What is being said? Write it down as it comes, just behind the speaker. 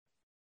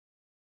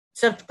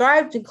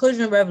Subscribe to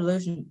Inclusion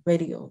Revolution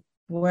Radio,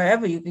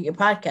 wherever you get your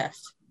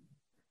podcasts.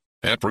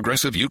 At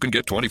Progressive, you can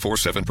get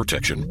 24/7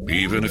 protection,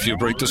 even if you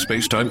break the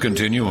space-time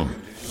continuum.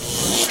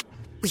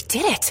 We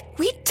did it!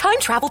 We time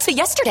traveled to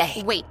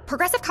yesterday! Wait,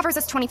 Progressive covers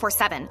us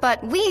 24/7,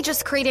 but we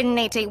just created an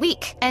 8-day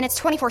week, and it's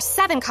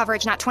 24/7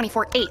 coverage, not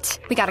 24/8.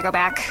 We gotta go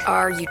back.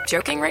 Are you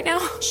joking right now?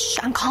 Shh,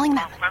 I'm calling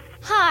them.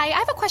 Hi, I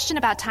have a question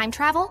about time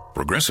travel.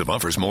 Progressive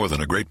offers more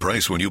than a great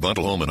price when you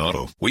bundle home and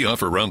auto. We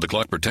offer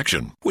round-the-clock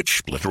protection,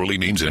 which literally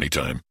means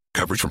anytime.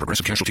 Coverage from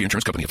Progressive Casualty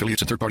Insurance Company,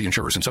 affiliates, and third-party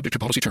insurers, and subject to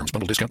policy terms.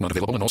 Bundle discount not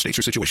available in all states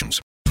or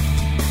situations.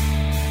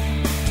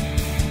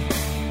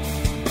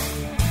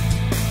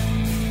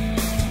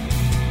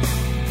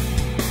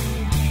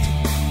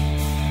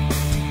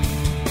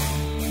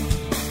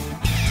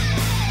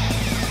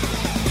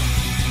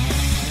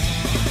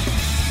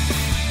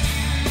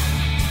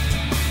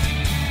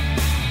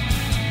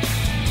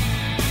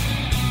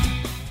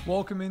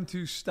 Welcome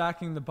into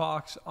Stacking the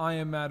Box. I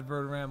am Matt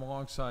Verderam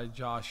alongside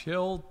Josh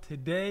Hill.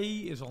 Today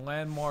is a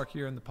landmark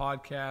here in the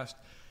podcast.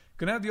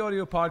 Going to have the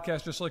audio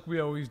podcast just like we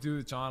always do.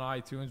 It's on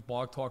iTunes,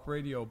 Blog Talk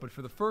Radio. But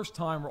for the first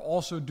time, we're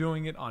also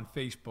doing it on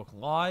Facebook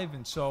Live.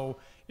 And so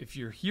if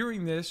you're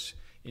hearing this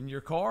in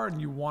your car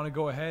and you want to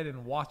go ahead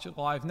and watch it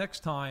live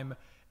next time,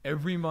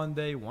 every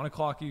Monday, 1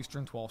 o'clock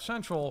Eastern, 12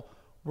 Central,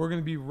 we're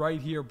going to be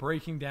right here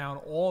breaking down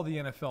all the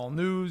NFL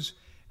news.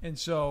 And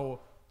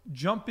so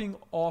jumping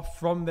off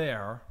from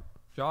there,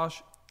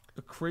 Josh,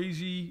 a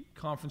crazy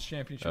conference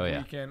championship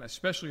weekend,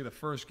 especially the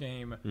first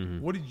game.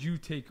 What did you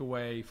take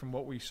away from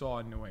what we saw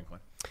in New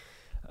England?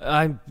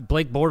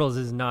 Blake Bortles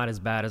is not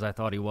as bad as I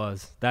thought he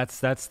was.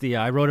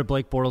 I wrote a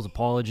Blake Bortles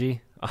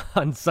apology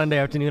on Sunday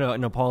afternoon,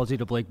 an apology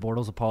to Blake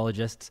Bortles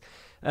apologists.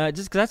 Just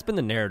because that's been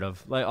the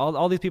narrative. Like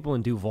all these people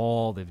in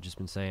Duval, they've just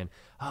been saying,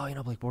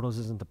 Blake Bortles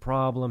isn't the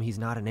problem. He's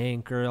not an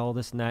anchor, all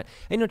this and that.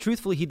 And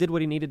truthfully, he did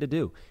what he needed to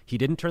do. He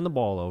didn't turn the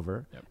ball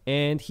over,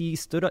 and he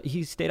stayed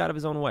out of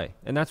his own way.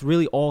 And that's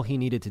really all he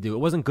needed to do. It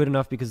wasn't good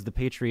enough because the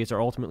Patriots are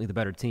ultimately the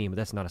better team, but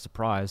that's not a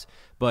surprise.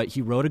 But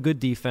he wrote a good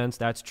defense.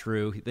 That's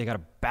true. They got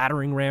a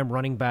battering ram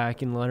running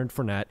back in Leonard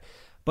Fournette.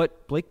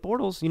 But Blake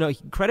Bortles,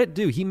 credit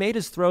due. He made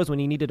his throws when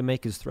he needed to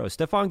make his throws.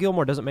 Stephon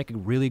Gilmore doesn't make a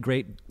really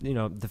great,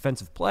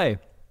 defensive play.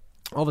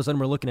 All of a sudden,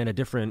 we're looking at a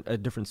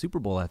different Super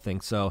Bowl, I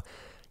think. So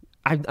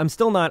I'm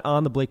still not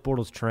on the Blake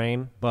Bortles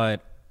train,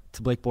 but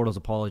to Blake Bortles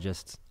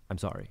apologists, I'm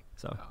sorry.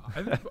 So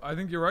I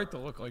think you're right,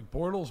 though. Look, like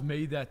Bortles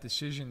made that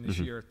decision this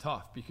year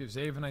tough because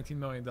they have a $19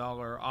 million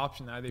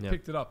option now. They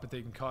picked it up, but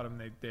they can cut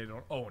him. They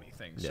don't owe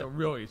anything. So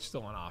really, it's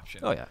still an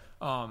option. Oh, yeah.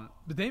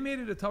 But they made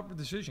it a tougher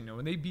decision.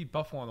 When they beat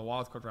Buffalo in the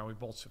wild card round, we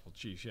both said, well,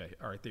 geez,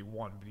 all right, they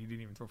won, but he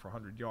didn't even throw for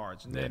 100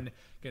 yards. And then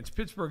against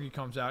Pittsburgh, he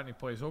comes out and he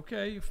plays,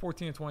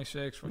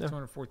 14-26 for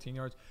 214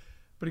 yards.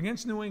 But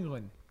against New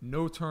England,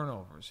 no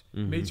turnovers.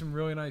 Made some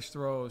really nice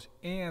throws.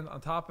 And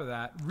on top of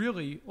that,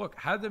 really,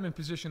 had them in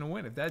position to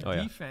win. If that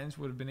defense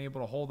would have been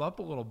able to hold up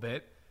a little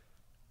bit,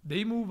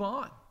 they move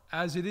on.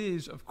 As it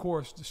is, of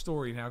course, the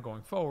story now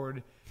going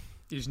forward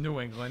is New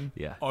England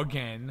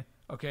again.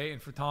 Okay,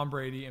 and for Tom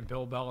Brady and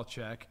Bill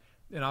Belichick,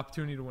 an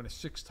opportunity to win a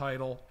 6th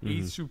title,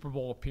 8th Super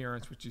Bowl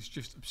appearance, which is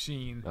just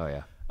obscene. Oh,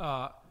 yeah.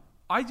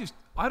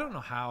 I don't know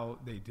how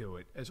they do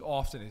it as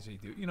often as they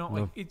do.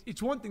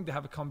 It's one thing to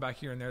have a comeback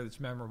here and there that's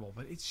memorable,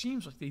 but it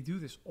seems like they do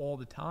this all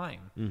the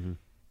time.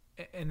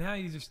 And now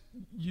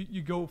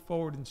you go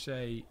forward and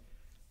say,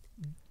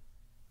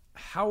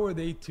 how are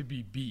they to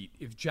be beat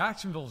if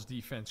Jacksonville's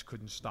defense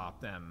couldn't stop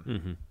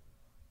them?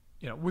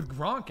 With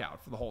Gronk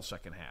out for the whole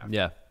second half.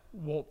 Yeah.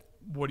 Well,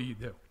 what do you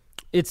do?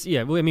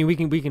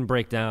 We can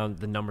break down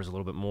the numbers a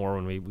little bit more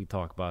when we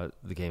talk about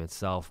the game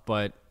itself,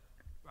 but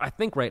I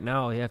think right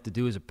now all you have to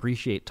do is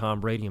appreciate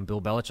Tom Brady and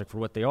Bill Belichick for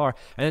what they are,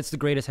 and it's the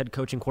greatest head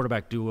coaching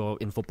quarterback duo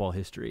in football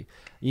history.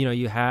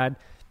 You had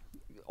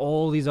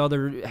all these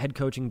other head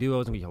coaching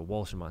duos, and you had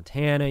Walsh and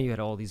Montana. You had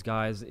all these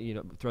guys.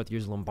 Throughout the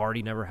years,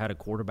 Lombardi never had a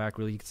quarterback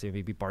really. You could say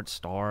maybe Bart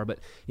Starr, but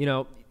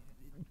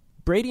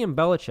Brady and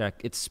Belichick,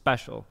 it's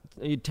special.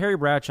 Terry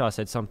Bradshaw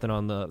said something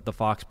on the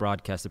Fox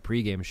broadcast, the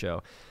pregame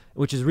show,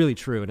 which is really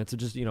true, and it's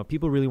just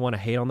people really want to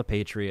hate on the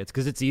Patriots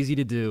because it's easy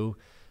to do.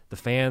 The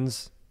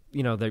fans,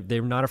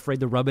 they're not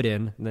afraid to rub it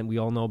in, and then we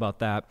all know about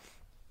that.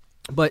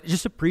 But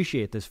just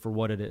appreciate this for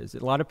what it is.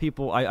 A lot of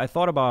people, I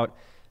thought about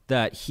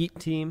that Heat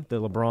team,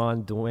 the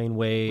LeBron, Dwayne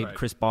Wade,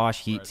 Chris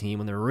Bosh Heat team,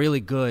 when they're really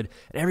good,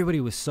 and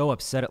everybody was so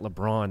upset at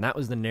LeBron. That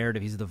was the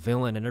narrative. He's the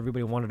villain, and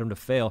everybody wanted him to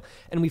fail.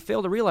 And we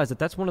failed to realize that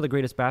that's one of the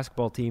greatest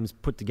basketball teams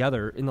put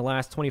together in the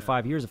last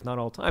 25 years, if not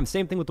all time.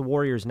 Same thing with the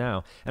Warriors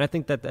now. And I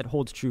think that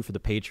holds true for the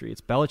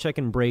Patriots. Belichick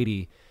and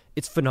Brady,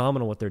 it's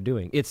phenomenal what they're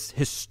doing. It's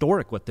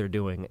historic what they're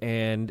doing.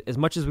 And as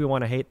much as we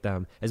want to hate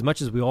them, as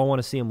much as we all want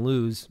to see them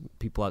lose,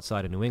 people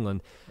outside of New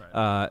England,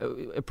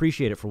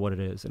 appreciate it for what it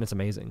is. And it's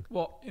amazing.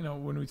 Well,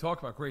 when we talk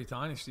about great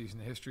dynasties in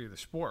the history of the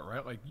sport,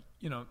 right? Like,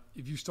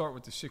 if you start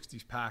with the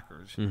 60s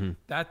Packers,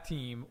 that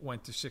team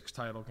went to 6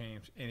 title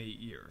games in 8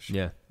 years.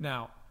 Yeah.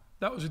 Now,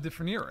 that was a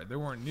different era. There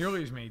weren't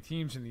nearly as many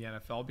teams in the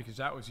NFL because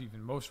that was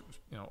even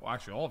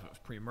actually all of it was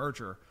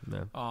pre-merger.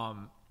 Yeah.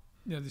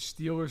 the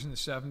Steelers in the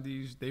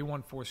 70s, they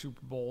won 4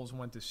 Super Bowls,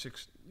 won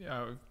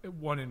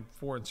in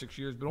 4 and 6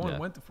 years, but only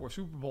went to 4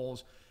 Super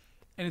Bowls.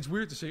 And it's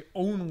weird to say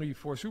only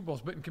 4 Super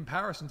Bowls, but in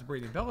comparison to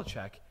Brady and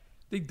Belichick,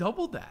 they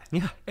doubled that.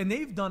 Yeah. And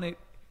they've done it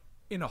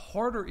in a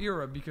harder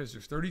era because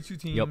there's 32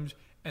 teams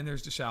and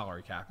there's the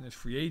salary cap and there's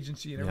free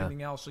agency and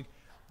everything else. Like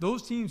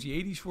those teams,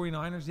 the 80s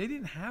 49ers, they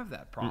didn't have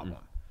that problem.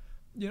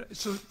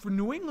 So for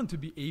New England to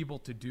be able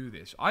to do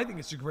this, I think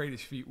it's the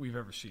greatest feat we've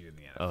ever seen in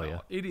the NFL. Oh, yeah.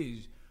 It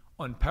is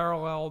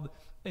unparalleled.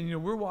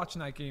 And, we're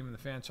watching that game in the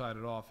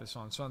fan-sided office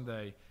on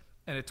Sunday.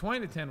 And at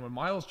 20-10, when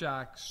Miles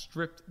Jack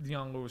stripped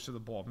Deion Lewis of the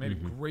ball, made a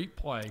great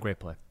play. Great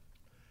play.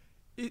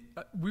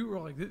 We were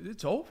like,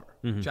 it's over.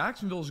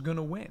 Jacksonville's going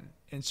to win.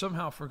 And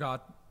somehow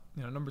forgot,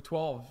 number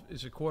 12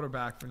 is a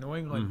quarterback for New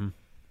England.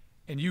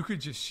 And you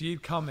could just see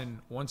it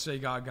coming once they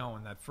got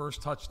going. That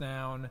first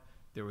touchdown,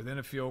 they're within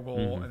a field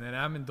goal. And then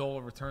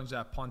Amendola returns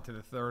that punt to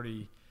the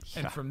 30. Yeah.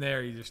 And from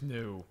there, you just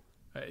knew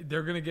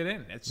they're going to get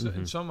in. It's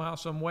in somehow,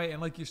 some way.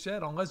 And like you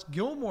said, unless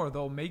Gilmore,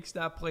 though, makes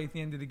that play at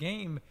the end of the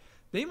game,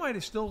 they might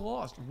have still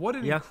lost. What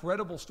an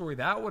incredible story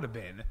that would have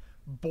been.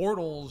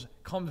 Bortles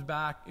comes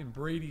back in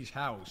Brady's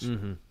house.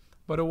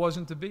 But it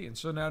wasn't to be. And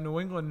so now New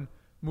England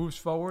moves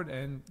forward,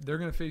 and they're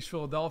going to face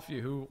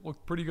Philadelphia, who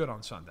looked pretty good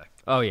on Sunday.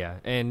 Oh, yeah.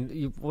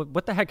 And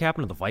what the heck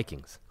happened to the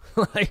Vikings?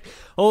 Like,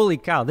 holy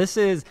cow.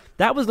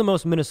 That was the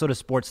most Minnesota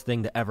sports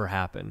thing to ever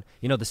happen.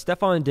 The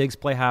Stephon Diggs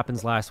play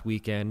happens last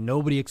weekend.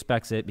 Nobody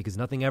expects it because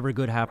nothing ever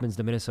good happens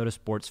to Minnesota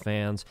sports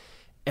fans.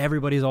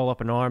 Everybody's all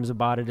up in arms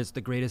about it. It's the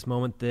greatest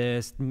moment,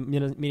 this,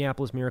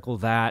 Minneapolis Miracle,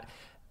 that.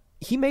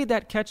 He made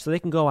that catch so they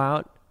can go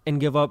out and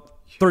give up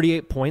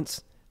 38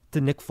 points to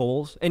Nick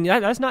Foles. And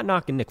that's not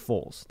knocking Nick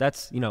Foles.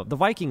 That's, the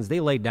Vikings, they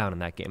laid down in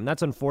that game. And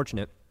that's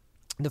unfortunate.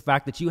 The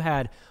fact that you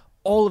had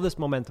all of this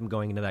momentum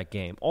going into that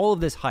game, all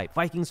of this hype.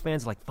 Vikings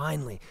fans like,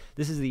 finally,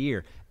 this is the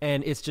year.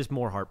 And it's just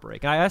more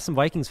heartbreak. I asked some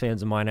Vikings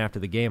fans of mine after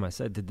the game, I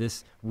said, did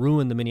this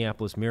ruin the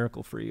Minneapolis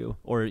Miracle for you?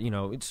 Or,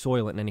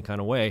 soil it in any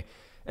kind of way?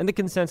 And the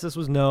consensus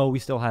was no, we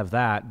still have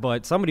that.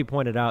 But somebody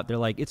pointed out, they're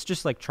like, it's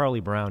just like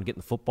Charlie Brown getting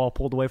the football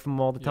pulled away from him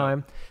all the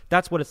time.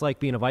 That's what it's like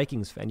being a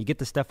Vikings fan. You get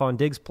the Stephon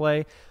Diggs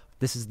play.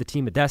 This is the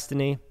team of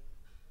destiny.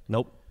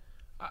 Nope.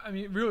 I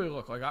mean, really,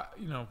 look, like,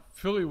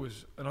 Philly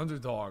was an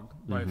underdog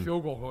by a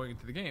field goal going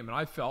into the game. And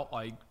I felt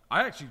like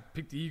I actually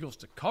picked the Eagles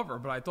to cover,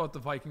 but I thought the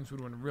Vikings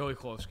would win a really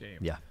close game.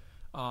 Yeah.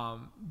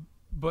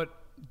 But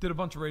did a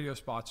bunch of radio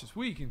spots this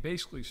week and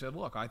basically said,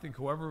 look, I think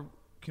whoever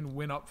can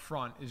win up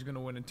front is going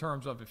to win in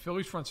terms of if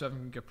Philly's front seven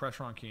can get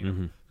pressure on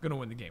Keenum, going to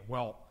win the game.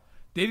 Well,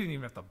 they didn't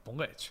even have to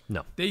blitz.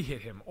 No. They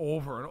hit him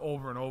over and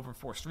over and over,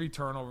 forced 3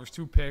 turnovers,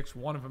 2 picks,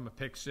 one of them a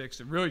pick 6.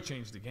 It really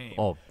changed the game.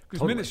 Oh, because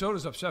totally.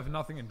 Minnesota's up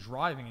 7-0 and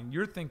driving, and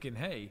you're thinking,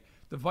 hey,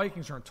 the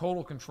Vikings are in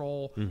total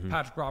control.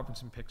 Patrick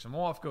Robinson picks him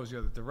off, goes the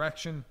other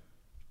direction,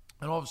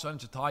 and all of a sudden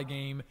it's a tie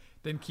game.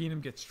 Then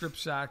Keenum gets strip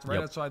sacked right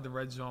outside the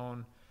red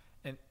zone,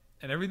 and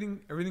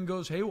everything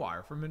goes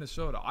haywire for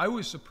Minnesota. I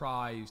was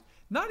surprised.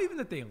 Not even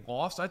that they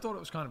lost. I thought it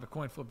was kind of a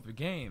coin flip of a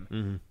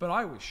game. But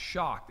I was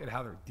shocked at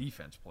how their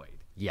defense played.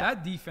 Yeah.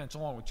 That defense,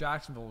 along with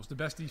Jacksonville, was the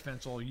best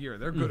defense all year.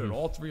 They're good at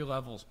all 3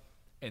 levels,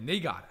 and they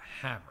got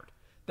hammered.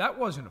 That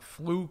wasn't a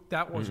fluke.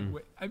 That wasn't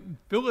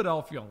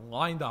Philadelphia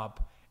lined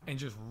up and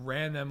just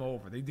ran them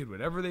over. They did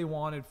whatever they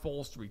wanted.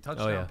 Foles 3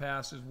 touchdown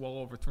passes, well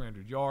over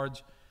 300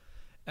 yards.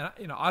 And,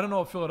 I don't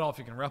know if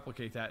Philadelphia can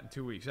replicate that in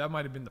 2 weeks. That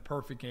might have been the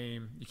perfect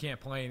game. You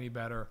can't play any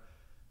better.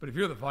 But if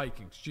you're the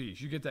Vikings,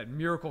 geez, you get that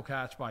miracle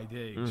catch by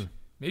Diggs.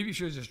 Maybe you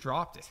should have just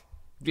dropped it.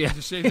 Yeah.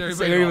 Just saved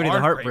everybody the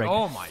heartbreak.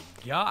 Oh, my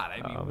God.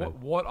 I mean,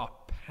 what a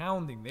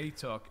pounding they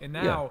took. And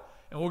now,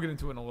 and we'll get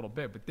into it in a little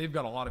bit, but they've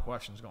got a lot of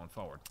questions going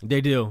forward. They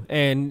do.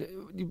 And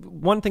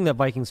one thing that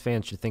Vikings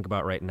fans should think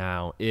about right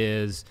now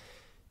is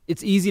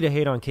it's easy to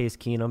hate on Case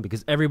Keenum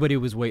because everybody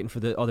was waiting for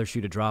the other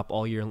shoe to drop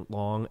all year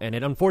long, and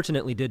it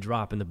unfortunately did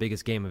drop in the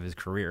biggest game of his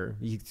career.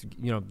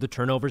 The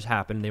turnovers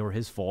happened. They were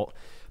his fault.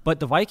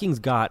 But the Vikings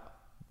got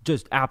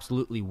just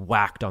absolutely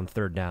whacked on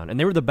third down. And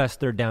they were the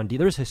best third down.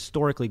 They're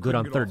historically good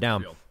on third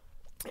down.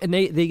 And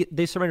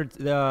they surrendered.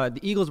 The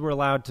Eagles were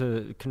allowed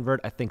to convert,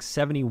 I think,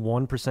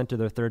 71% of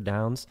their third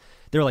downs.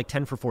 They were like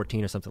 10 for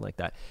 14 or something like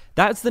that.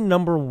 That's the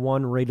number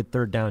 1 rated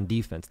third down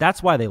defense.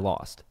 That's why they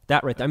lost.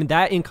 That right there. I mean,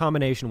 that in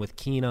combination with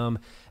Keenum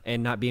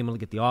and not being able to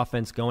get the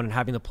offense going and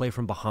having to play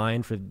from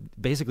behind for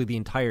basically the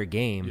entire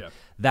game. Yeah.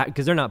 That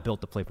because they're not built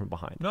to play from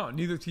behind. No,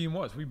 neither team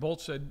was. We both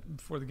said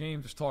before the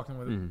game, just talking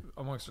with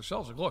amongst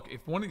ourselves, like, look,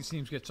 if one of these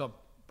teams gets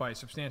up by a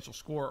substantial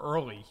score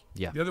early,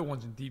 the other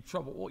one's in deep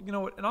trouble. Well, you know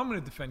what? And I'm going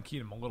to defend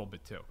Keenum a little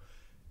bit too.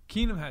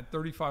 Keenum had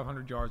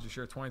 3,500 yards this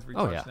year, 23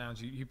 touchdowns.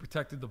 He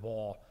protected the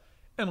ball.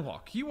 And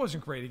look, he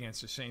wasn't great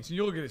against the Saints. And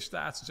you look at his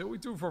stats and say, we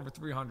threw for over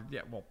 300.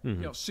 Yeah,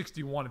 well,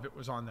 61 of it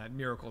was on that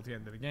miracle at the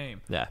end of the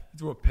game. Yeah. He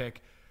threw a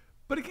pick.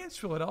 But against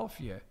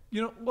Philadelphia,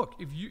 look,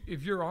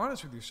 if you're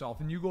honest with yourself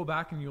and you go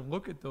back and you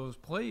look at those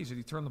plays that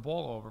he turned the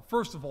ball over,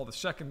 first of all, the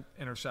second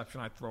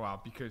interception I throw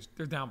out because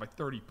they're down by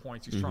 30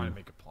 points. He's trying to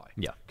make a play.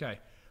 Yeah. Okay.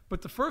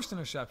 But the first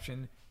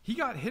interception, he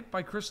got hit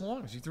by Chris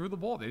Long as he threw the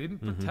ball. They didn't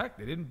protect.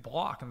 They didn't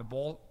block, and the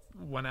ball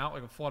went out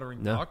like a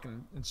fluttering duck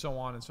and so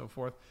on and so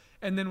forth.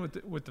 And then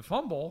with the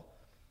fumble,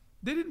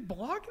 they didn't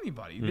block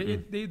anybody.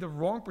 They had the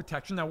wrong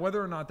protection. Now,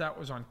 whether or not that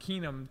was on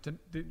Keenum,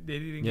 they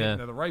didn't get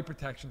into the right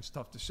protection. It's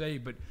tough to say,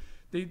 but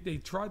they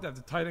tried to have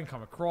the tight end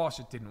come across.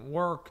 It didn't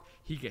work.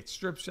 He gets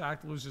strip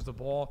sacked, loses the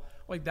ball.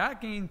 Like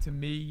that game, to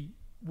me,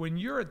 when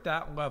you're at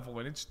that level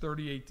and it's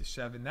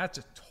 38-7, that's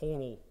a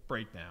total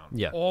breakdown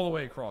all the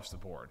way across the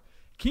board.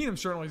 Keenum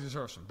certainly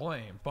deserves some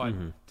blame, but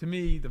to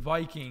me, the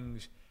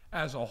Vikings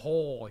as a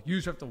whole, you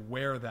just have to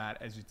wear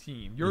that as a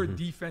team. You're a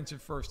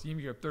defensive first team.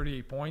 You have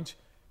 38 points.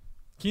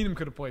 Keenum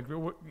could have played.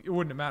 It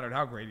wouldn't have mattered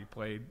how great he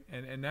played.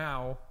 And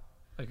now,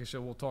 like I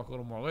said, we'll talk a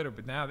little more later,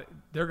 but now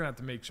they're going to have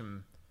to make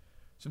some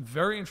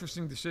very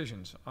interesting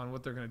decisions on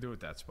what they're going to do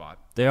at that spot.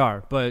 They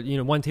are, but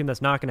one team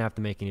that's not going to have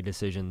to make any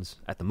decisions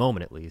at the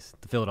moment, at least,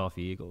 the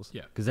Philadelphia Eagles.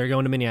 Yeah, because they're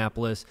going to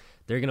Minneapolis.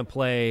 They're going to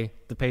play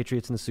the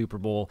Patriots in the Super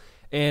Bowl,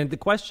 and the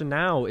question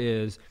now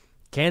is,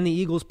 can the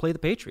Eagles play the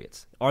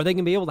Patriots? Are they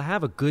going to be able to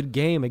have a good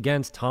game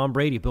against Tom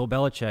Brady, Bill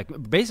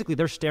Belichick? Basically,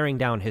 they're staring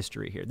down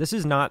history here. This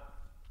is not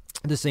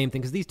the same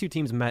thing because these two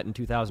teams met in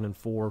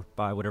 2004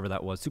 by whatever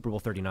that was, Super Bowl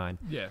 39.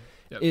 Yeah.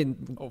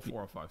 In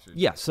 04, 05 season.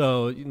 Yeah,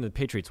 so the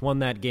Patriots won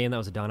that game. That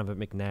was a Donovan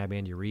McNabb,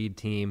 Andy Reid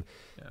team.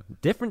 Yeah.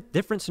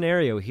 Different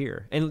scenario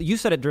here. And you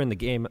said it during the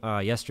game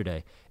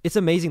yesterday. It's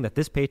amazing that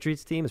this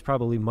Patriots team is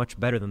probably much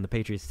better than the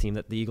Patriots team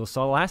that the Eagles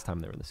saw last time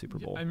they were in the Super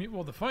Bowl. Yeah, I mean,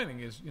 well, the funny thing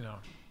is,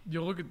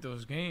 you look at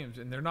those games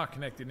and they're not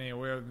connected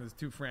anywhere than the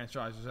two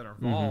franchises that are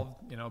involved,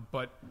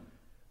 but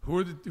who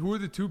are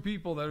the two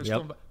people that are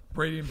still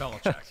Brady and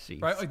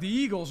Belichick, right? Like the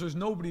Eagles, there's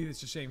nobody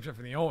that's the same except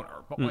for the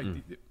owner. But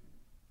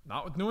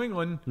not with New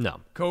England. No.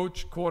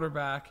 Coach,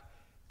 quarterback.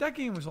 That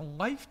game was a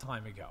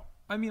lifetime ago.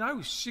 I mean, I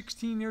was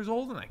 16 years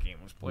old when that game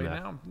was played.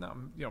 Yeah. Now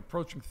I'm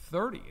approaching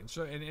 30. And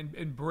so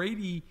and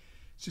Brady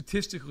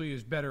statistically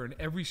is better in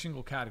every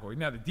single category.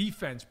 Now the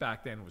defense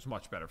back then was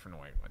much better for New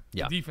England.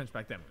 Yeah. The defense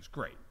back then was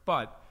great.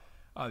 But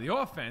the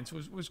offense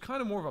was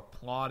kind of more of a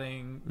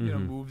plodding,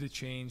 move the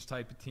chains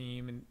type of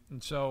team.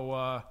 And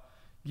so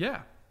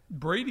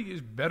Brady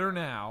is better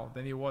now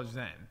than he was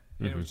then,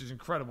 which is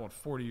incredible at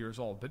 40 years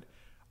old. But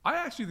I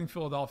actually think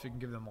Philadelphia can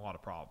give them a lot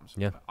of problems.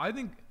 Yeah. I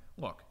think,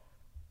 look,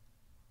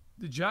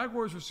 the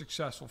Jaguars were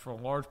successful for a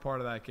large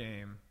part of that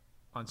game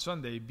on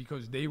Sunday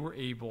because they were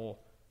able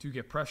to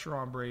get pressure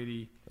on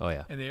Brady. Oh,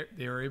 yeah. And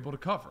they were able to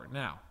cover.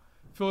 Now,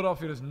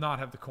 Philadelphia does not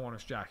have the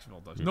corners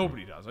Jacksonville does.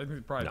 Nobody does. I think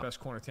they're probably the best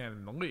corner tandem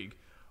in the league.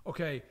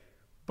 Okay.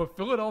 But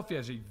Philadelphia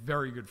has a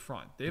very good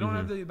front. They don't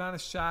have the amount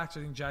of sacks.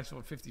 I think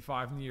Jacksonville had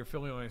 55 in the year.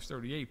 Philly only has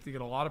 38. They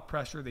get a lot of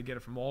pressure. They get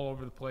it from all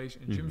over the place.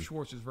 And Jim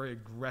Schwartz is very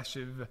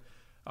aggressive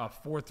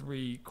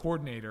 4-3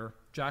 coordinator.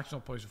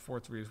 Jacksonville plays a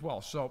 4-3 as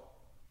well. So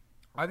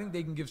I think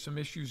they can give some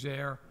issues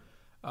there.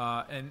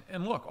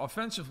 And look,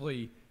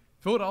 offensively,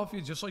 Philadelphia,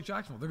 just like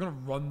Jacksonville, they're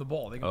going to run the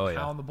ball. They're going to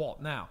pound the ball.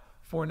 Now,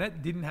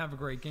 Fournette didn't have a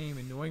great game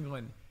in New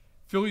England.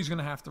 Philly's going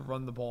to have to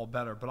run the ball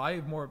better. But I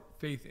have more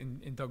faith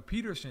in Doug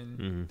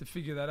Peterson to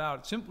figure that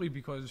out simply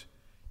because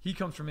he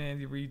comes from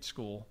Andy Reid's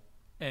school,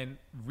 and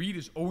Reid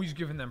is always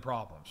giving them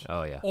problems.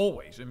 Oh, yeah.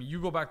 Always. I mean, you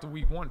go back to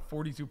week 1,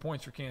 42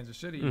 points for Kansas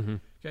City.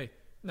 Okay.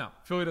 Now,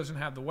 Philly doesn't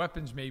have the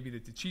weapons maybe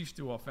that the Chiefs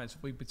do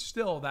offensively, but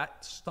still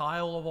that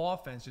style of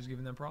offense is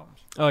giving them problems.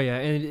 Oh, yeah,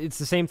 and it's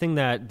the same thing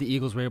that the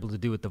Eagles were able to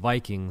do with the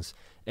Vikings,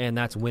 and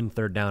that's win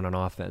third down on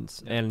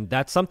offense. And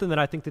that's something that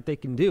I think that they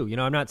can do.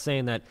 I'm not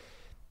saying that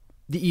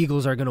the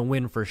Eagles are going to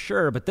win for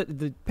sure, but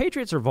the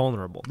Patriots are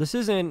vulnerable. This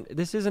isn't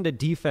a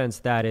defense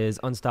that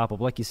is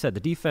unstoppable. Like you said, the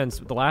defense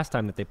the last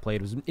time that they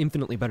played was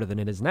infinitely better than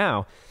it is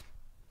now.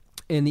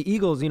 And the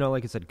Eagles,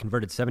 like I said,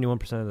 converted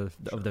 71%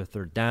 of their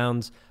third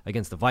downs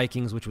against the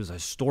Vikings, which was a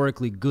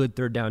historically good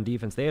third down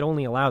defense. They had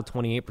only allowed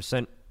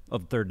 28%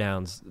 of third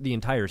downs the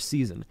entire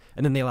season,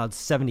 and then they allowed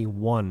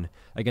 71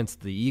 against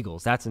the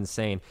Eagles. That's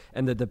insane.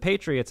 And the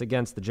Patriots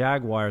against the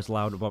Jaguars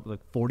allowed about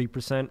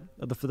 40%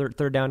 of the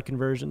third down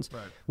conversions,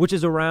 which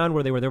is around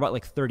where they were. They're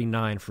about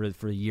 39 for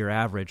the year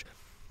average.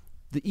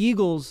 The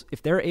Eagles,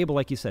 if they're able,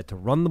 like you said, to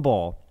run the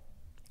ball,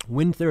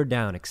 win third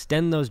down,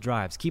 extend those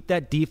drives, keep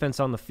that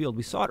defense on the field.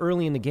 We saw it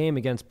early in the game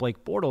against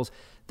Blake Bortles.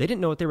 They didn't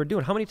know what they were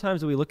doing. How many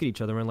times do we look at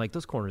each other and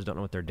those corners don't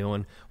know what they're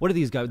doing? What are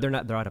these guys? They're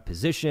out of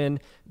position.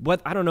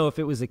 I don't know if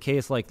it was the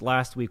case like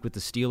last week with the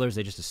Steelers.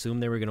 They just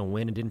assumed they were going to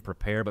win and didn't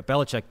prepare. But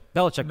Belichick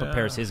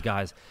prepares his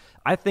guys.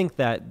 I think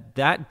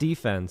that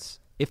defense,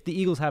 if the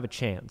Eagles have a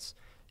chance,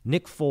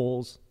 Nick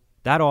Foles,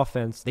 that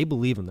offense, they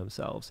believe in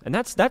themselves. And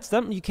that's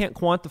something you can't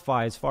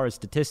quantify as far as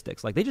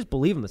statistics. They just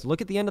believe in this.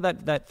 Look at the end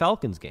of that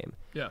Falcons game.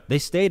 Yeah. They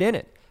stayed in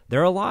it.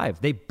 They're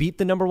alive. They beat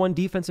the number one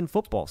defense in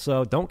football.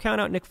 So don't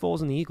count out Nick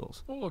Foles and the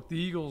Eagles. Well, look, the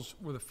Eagles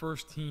were the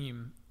first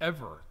team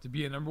ever to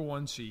be a number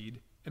one seed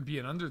and be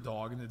an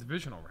underdog in the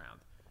divisional round.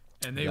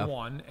 And they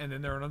won, and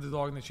then they're an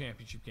underdog in the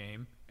championship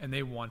game, and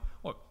they won.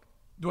 Look,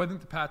 do I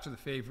think the Pats are the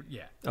favorite?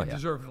 Yeah.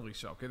 Deservedly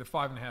so. Okay, they're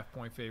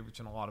 5.5-point favorites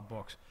in a lot of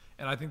books,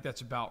 and I think that's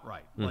about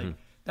right.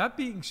 That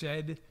being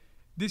said,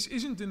 this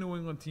isn't the New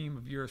England team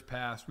of years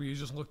past where you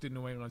just looked at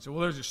New England and said,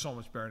 well, they're just so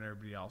much better than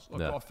everybody else.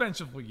 Look,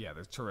 offensively,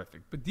 they're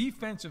terrific. But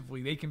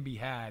defensively, they can be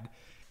had.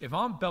 if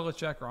I'm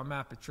Belichick or I'm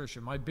Matt Patricia,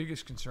 my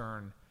biggest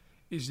concern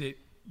is that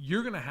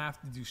you're going to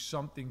have to do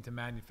something to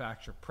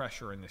manufacture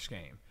pressure in this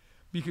game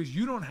because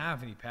you don't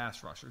have any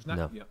pass rushers.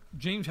 Now,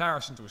 James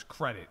Harrison, to his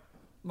credit,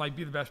 might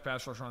be the best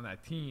pass rusher on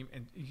that team,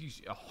 and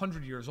he's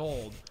 100 years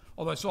old.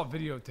 Although I saw a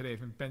video today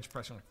of him bench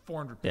pressing like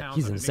 400 pounds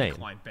he's on insane. an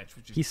incline bench,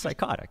 which is he's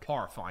psychotic,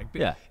 horrifying.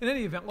 But in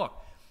any event,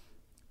 look,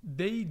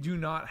 they do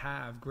not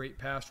have great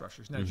pass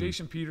rushers. Now,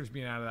 Jason Peters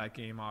being out of that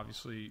game,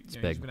 obviously,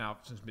 he's been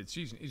out since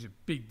midseason, is a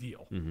big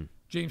deal.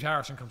 James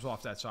Harrison comes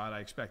off that side. I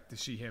expect to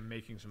see him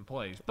making some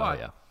plays.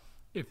 But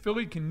if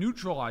Philly can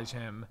neutralize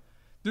him,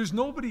 there's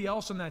nobody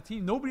else on that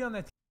team. Nobody on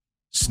that team.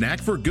 Snack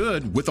for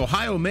good with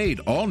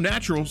Ohio-made,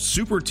 all-natural,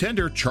 super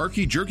tender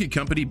Charkey Jerky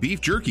Company beef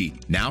jerky.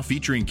 Now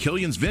featuring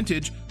Killian's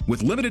Vintage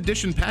with limited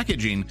edition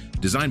packaging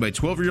designed by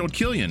 12-year-old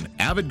Killian,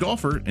 avid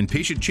golfer and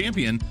patient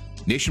champion,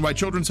 Nationwide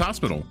Children's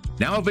Hospital.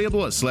 Now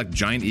available at select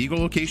Giant Eagle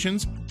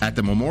locations, at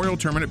the Memorial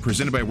Tournament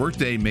presented by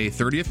Workday May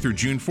 30th through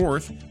June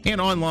 4th,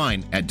 and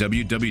online at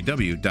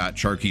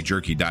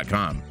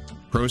www.charkeyjerky.com.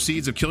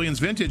 Proceeds of Killian's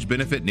Vintage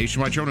benefit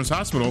Nationwide Children's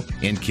Hospital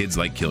and kids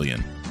like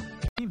Killian.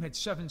 Team had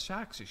 7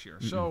 sacks this year.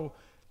 So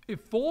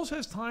if Foles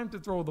has time to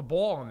throw the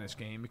ball in this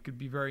game, it could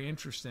be very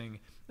interesting.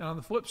 And on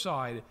the flip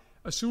side,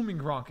 assuming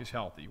Gronk is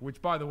healthy,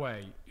 which, by the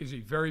way, is a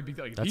very big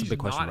deal. If he's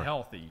not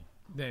healthy,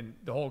 then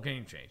the whole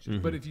game changes.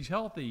 But if he's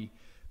healthy,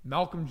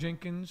 Malcolm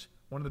Jenkins,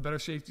 one of the better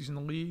safeties in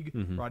the league,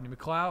 Rodney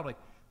McLeod,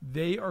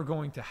 they are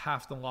going to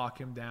have to lock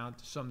him down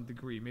to some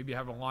degree. Maybe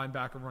have a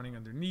linebacker running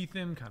underneath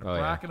him, kind of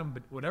bracket him.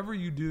 But whatever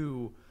you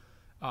do,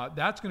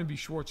 that's going to be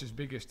Schwartz's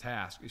biggest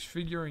task, is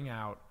figuring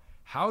out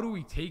how do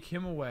we take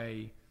him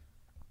away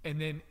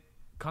and then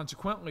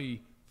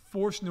consequently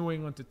force New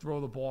England to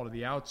throw the ball to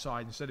the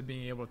outside instead of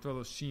being able to throw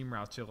those seam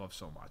routes he loves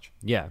so much.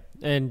 Yeah,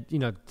 and,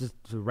 just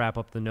to wrap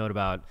up the note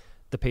about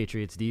the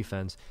Patriots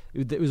defense,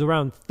 it was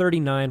around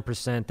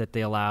 39% that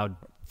they allowed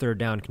third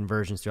down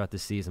conversions throughout the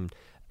season.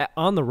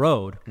 On the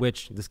road,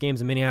 which this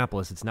game's in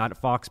Minneapolis, it's not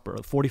at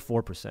Foxborough,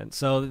 44%.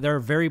 So they're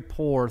a very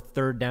poor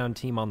third down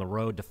team on the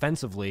road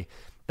defensively.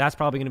 That's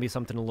probably going to be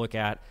something to look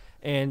at.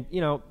 And,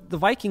 the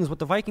Vikings, what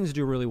the Vikings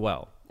do really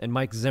well, and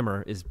Mike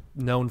Zimmer is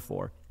known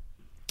for,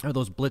 are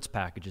those blitz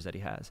packages that he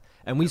has.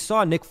 And we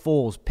saw Nick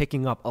Foles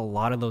picking up a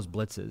lot of those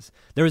blitzes.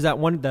 There was that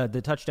one,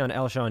 the touchdown to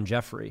Alshon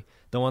Jeffrey,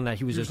 the one that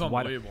he was just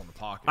unbelievable in the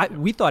pocket.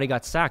 We thought he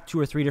got sacked 2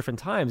 or 3 different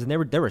times, and they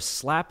were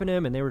slapping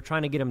him, and they were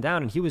trying to get him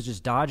down, and he was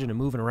just dodging and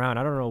moving around.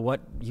 I don't know what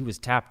he was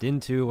tapped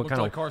into. Looked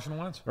like Carson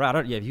Wentz.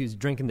 Right, he was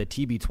drinking the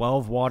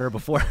TB12 water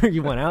before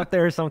you went out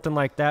there or something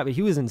like that, but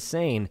he was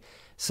insane.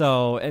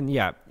 So, and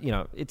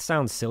it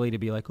sounds silly to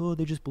be like, oh,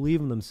 they just believe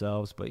in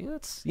themselves. But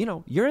it's,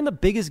 you're in the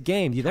biggest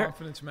game.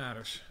 Confidence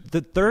matters. The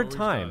third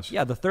time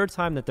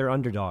that they're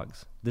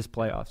underdogs this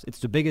playoffs. It's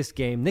the biggest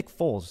game. Nick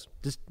Foles,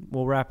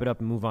 we'll wrap it up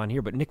and move on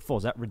here. But Nick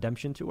Foles, that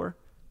redemption tour,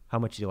 how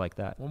much do you like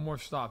that? One more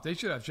stop. They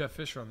should have Jeff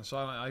Fisher on the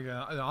sideline, like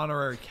an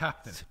honorary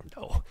captain.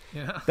 No.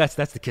 That's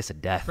the kiss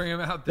of death. Bring him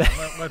out there.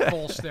 Let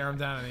Foles stare him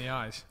down in the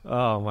eyes.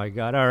 Oh, my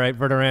God. All right,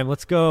 Verderame,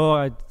 let's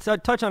go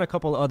touch on a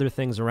couple of other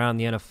things around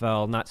the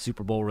NFL, not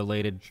Super Bowl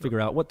related. Sure.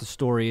 Figure out what the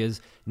story is,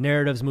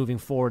 narratives moving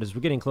forward as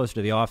we're getting closer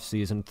to the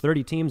offseason.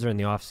 30 teams are in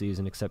the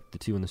offseason except the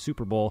 2 in the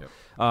Super Bowl.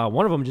 Yep.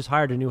 One of them just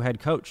hired a new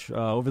head coach.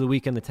 Over the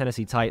weekend, the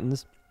Tennessee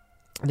Titans,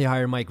 they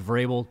hired Mike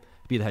Vrabel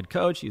be the head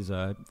coach. He's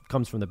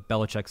comes from the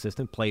Belichick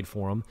system, played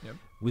for him. Yep.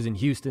 Was in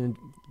Houston.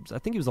 I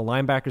think he was the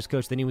linebackers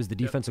coach. Then he was the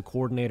defensive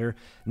coordinator.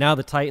 Now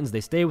the Titans,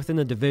 they stay within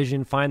the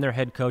division, find their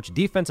head coach,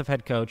 defensive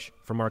head coach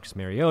for Marcus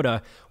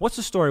Mariota. What's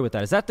the story with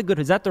that? Is that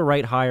the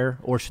right hire,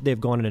 or should they have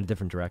gone in a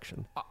different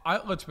direction?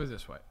 Let's put it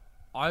this way.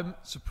 I'm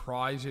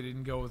surprised they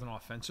didn't go with an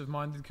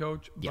offensive-minded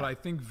coach, but I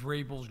think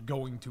Vrabel's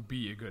going to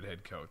be a good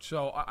head coach.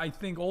 So I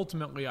think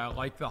ultimately I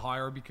like the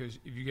hire because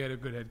if you get a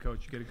good head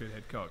coach, you get a good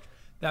head coach.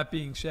 That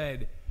being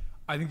said,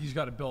 I think he's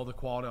got to build a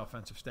quality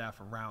offensive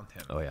staff around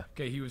him. Oh, yeah.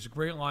 Okay, he was a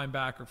great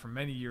linebacker for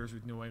many years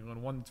with New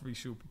England, won 3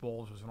 Super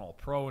Bowls, was an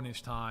all-pro in his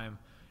time.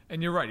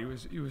 And you're right, he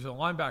was a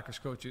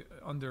linebackers coach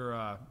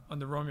under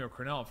Romeo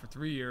Crennel for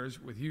 3 years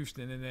with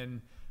Houston, and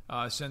then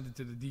ascended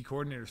to the D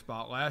coordinator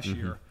spot last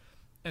year.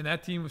 And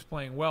that team was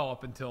playing well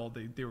up until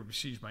they were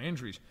besieged by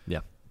injuries. Yeah.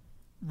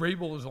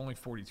 Rabel is only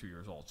 42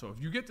 years old. So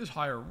if you get this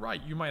hire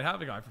right, you might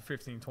have a guy for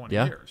 15, 20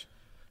 years.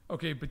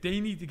 Okay, but they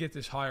need to get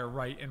this hire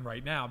right and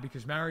right now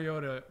because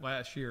Mariota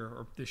last year,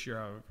 or this year,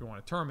 if you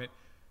want to term it,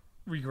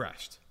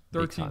 regressed.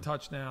 13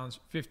 touchdowns,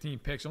 15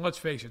 picks. And let's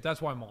face it,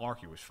 that's why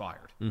Malarkey was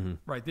fired.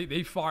 Right?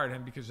 They fired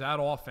him because that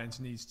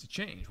offense needs to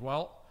change.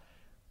 Well,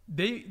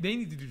 they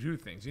need to do 2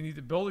 things. They need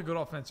to build a good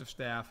offensive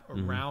staff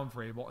around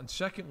Vrabel. And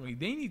secondly,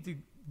 they need to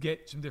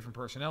get some different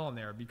personnel in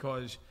there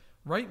because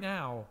right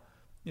now,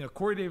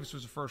 Corey Davis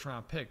was a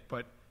first-round pick,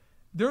 but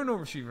there are no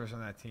receivers on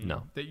that team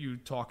that you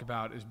talk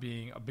about as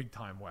being a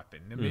big-time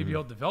weapon. And maybe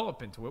he'll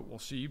develop into it. We'll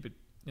see, but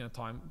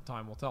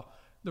time will tell.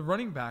 The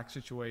running back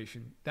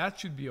situation, that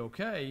should be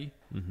okay,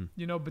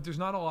 but there's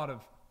not a lot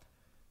of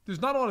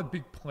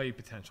big play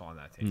potential on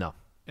that team. No.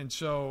 And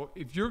so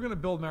if you're going to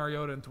build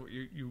Mariota into what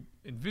you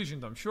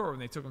envisioned, I'm sure, when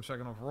they took him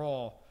second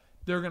overall,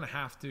 they're going to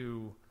have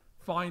to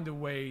find a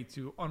way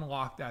to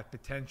unlock that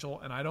potential.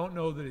 And I don't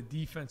know that a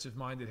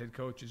defensive-minded head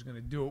coach is going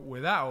to do it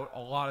without a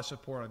lot of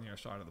support on the other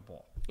side of the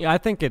ball. Yeah, I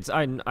think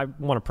I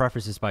want to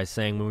preface this by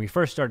saying when we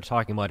first started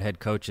talking about head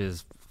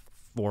coaches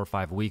 4 or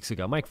 5 weeks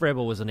ago, Mike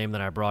Vrabel was a name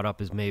that I brought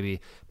up as maybe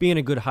being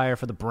a good hire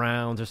for the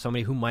Browns or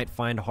somebody who might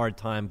find a hard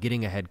time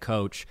getting a head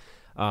coach.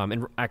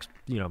 And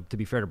to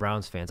be fair to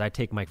Browns fans, I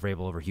take Mike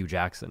Vrabel over Hugh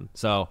Jackson.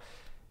 So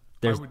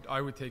I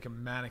would take a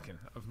mannequin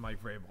of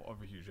Mike Vrabel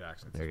over Hugh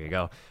Jackson. There you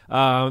go.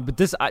 But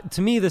this,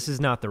 to me, this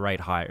is not the right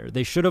hire.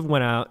 They should have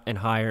went out and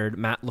hired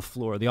Matt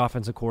LaFleur, the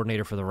offensive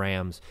coordinator for the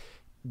Rams.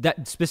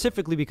 That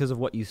specifically because of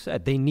what you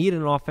said. They need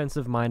an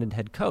offensive-minded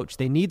head coach.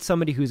 They need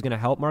somebody who's going to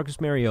help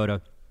Marcus Mariota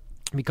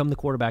become the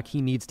quarterback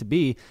he needs to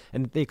be,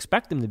 and they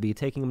expect him to be,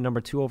 taking him number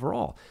 2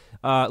 overall.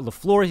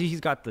 LaFleur, he's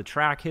got the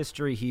track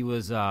history. He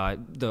was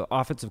the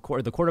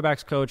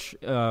quarterback's coach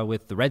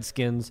with the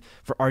Redskins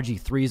for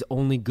RG3's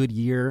only good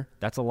year.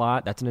 That's a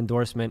lot. That's an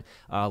endorsement.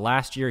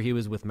 Last year, he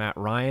was with Matt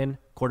Ryan,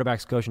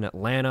 quarterback's coach in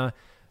Atlanta,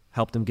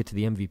 helped him get to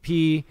the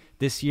MVP.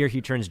 This year,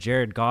 he turns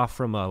Jared Goff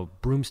from a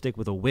broomstick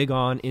with a wig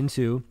on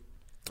into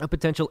a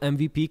potential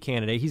MVP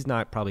candidate. He's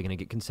not probably going to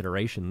get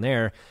consideration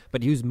there,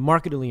 but he was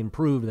markedly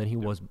improved than he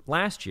was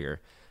last year.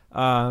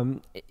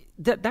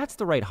 That's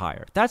the right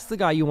hire. That's the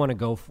guy you want to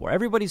go for.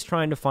 Everybody's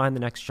trying to find the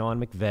next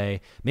Sean McVay.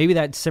 Maybe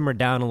that simmered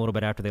down a little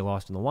bit after they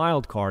lost in the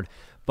wild card,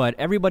 but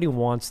everybody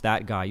wants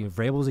that guy.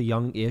 Vrabel's a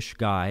young-ish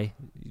guy.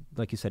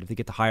 Like you said, if they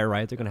get the hire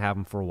right, they're going to have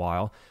him for a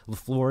while.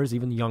 LaFleur is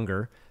even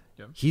younger.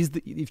 Yep.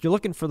 If you're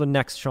looking for the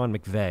next Sean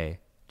McVay,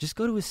 just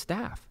go to his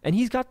staff, and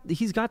he's got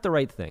the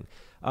right thing.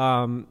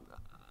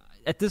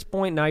 At this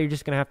point, now you're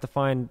just going to have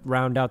to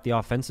round out the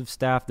offensive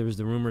staff. There was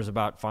the rumors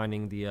about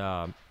finding the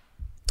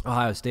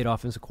Ohio State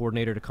offensive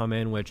coordinator to come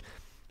in, which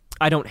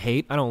I don't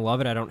hate. I don't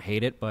love it. I don't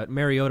hate it. But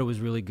Mariota was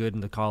really good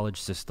in the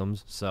college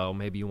systems, so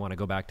maybe you want to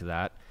go back to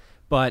that.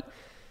 But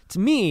to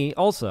me,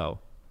 also,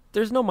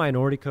 there's no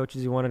minority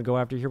coaches you wanted to go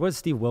after here. What's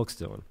Steve Wilkes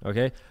doing?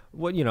 Okay,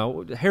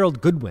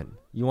 Harold Goodwin.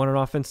 You want an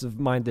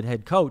offensive-minded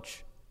head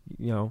coach?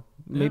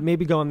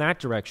 Maybe go in that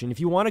direction. If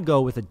you want to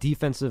go with a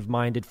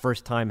defensive-minded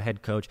first-time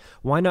head coach,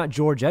 why not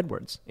George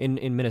Edwards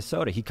in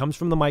Minnesota? He comes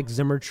from the Mike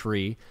Zimmer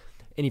tree,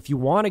 and if you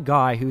want a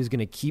guy who's going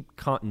to keep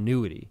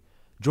continuity,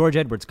 George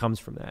Edwards comes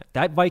from that.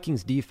 That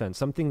Vikings defense,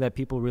 something that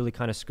people really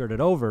kind of skirted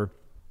over,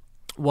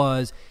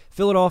 was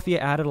Philadelphia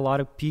added a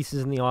lot of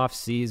pieces in the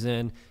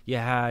offseason. You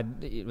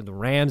had the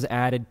Rams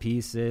added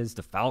pieces,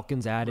 the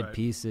Falcons added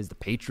pieces, the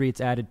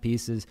Patriots added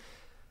pieces,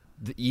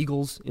 the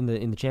Eagles in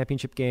the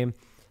championship game.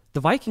 The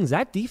Vikings,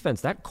 that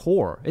defense, that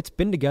core, it's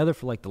been together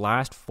for like the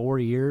last 4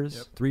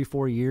 years,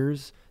 3-4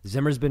 years.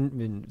 Zimmer's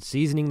been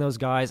seasoning those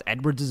guys.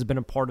 Edwards has been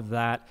a part of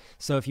that.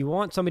 So if you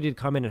want somebody to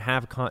come in and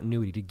have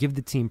continuity, to give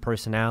the team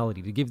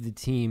personality, to give the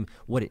team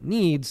what it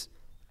needs,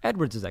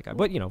 Edwards is that guy.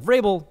 But,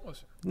 Vrabel,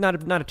 not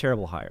a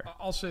terrible hire.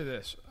 I'll say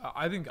this.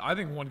 I think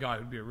one guy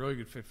who'd be a really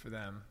good fit for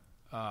them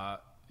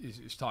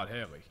is Todd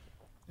Haley.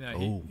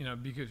 Now,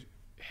 because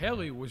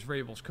Haley was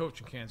Vrabel's coach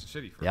in Kansas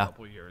City for a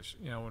couple of years,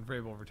 when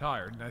Vrabel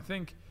retired. And I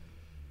think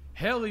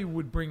Haley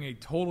would bring a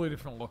totally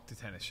different look to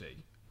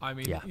Tennessee. I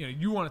mean,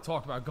 you want to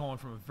talk about going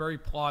from a very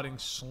plodding,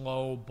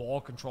 slow, ball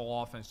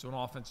control offense to an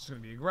offense that's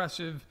going to be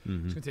aggressive.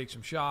 Mm-hmm. It's going to take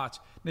some shots.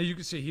 Now, you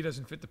could say he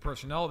doesn't fit the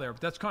personnel there,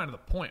 but that's kind of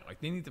the point.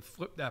 Like, they need to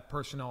flip that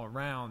personnel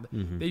around.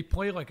 Mm-hmm. They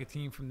play like a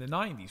team from the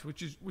 90s,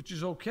 which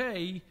is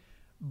okay.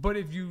 But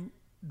if you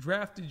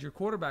drafted your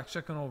quarterback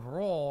second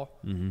overall,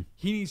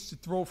 he needs to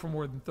throw for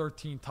more than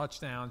 13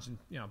 touchdowns and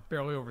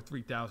barely over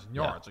 3,000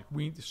 yards. Like,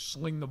 we need to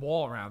sling the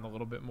ball around a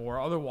little bit more.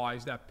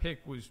 Otherwise, that pick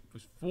was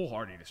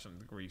foolhardy to some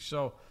degree.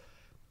 So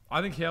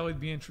I think Haley'd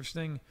be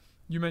interesting.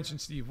 You mentioned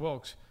Steve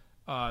Wilkes.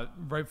 Right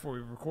before we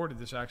recorded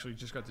this, actually,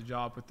 just got the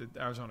job with the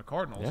Arizona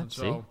Cardinals. Yeah, and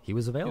so, see, he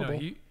was available.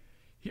 And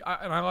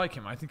I like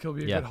him. I think he'll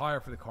be a good hire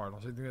for the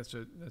Cardinals. I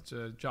think that's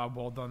a job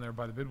well done there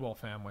by the Bidwell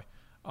family.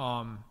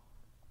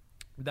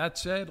 That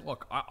said,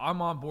 look,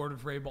 I'm on board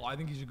with Vrabel. I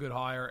think he's a good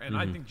hire, and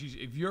I think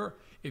if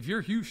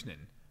you're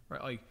Houston,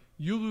 right, like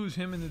you lose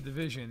him in the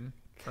division,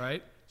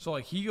 right? So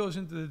like he goes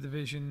into the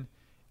division,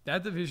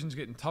 that division's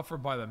getting tougher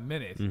by the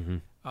minute.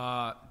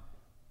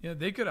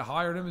 They could have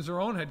hired him as their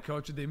own head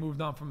coach if they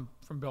moved on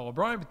from Bill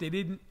O'Brien, but they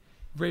didn't.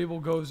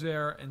 Vrabel goes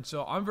there, and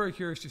so I'm very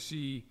curious to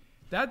see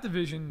that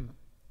division.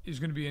 Is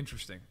going to be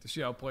interesting to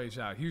see how it plays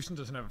out. Houston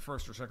doesn't have a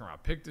first or second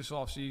round pick this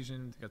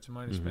offseason. They got some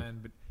money to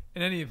spend, but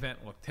in any event,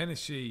 look,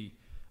 Tennessee.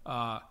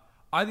 I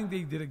think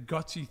they did a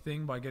gutsy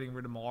thing by getting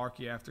rid of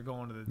Malarkey after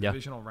going to the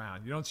divisional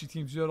round. You don't see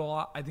teams do it a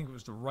lot. I think it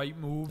was the right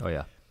move. Oh,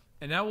 yeah.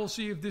 And now we'll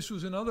see if this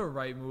was another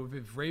right move,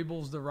 if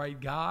Vrabel's the right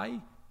guy,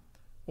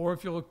 or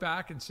if you look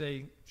back and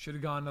say, should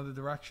have gone another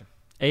direction.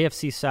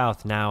 AFC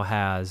South now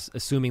has,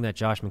 assuming that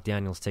Josh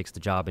McDaniels takes the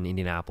job in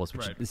Indianapolis,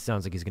 which it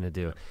sounds like he's going to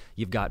do.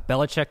 You've got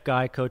Belichick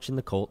guy coaching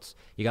the Colts.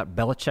 You got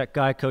Belichick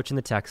guy coaching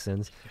the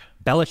Texans.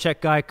 Belichick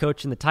guy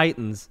coaching the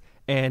Titans.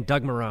 And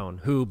Doug Marrone,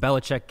 who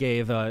Belichick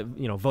gave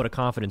vote of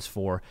confidence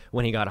for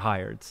when he got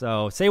hired.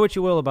 So say what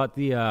you will about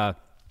the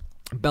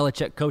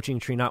Belichick coaching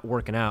tree not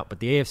working out, but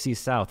the AFC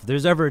South, if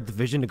there's ever a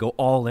division to go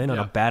all in on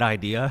a bad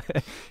idea,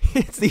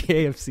 it's the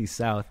AFC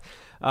South.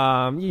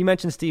 You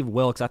mentioned Steve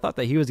Wilks. I thought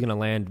that he was going to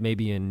land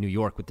maybe in New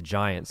York with the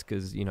Giants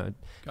because, Gettleman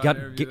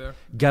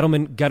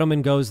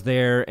goes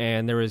there,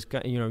 and there is,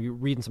 you're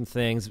reading some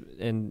things,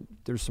 and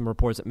there's some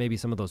reports that maybe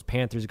some of those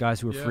Panthers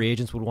guys who are free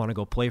agents would want to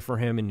go play for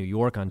him in New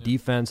York on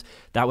defense.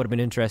 That would have been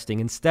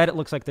interesting. Instead, it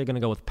looks like they're going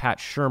to go with Pat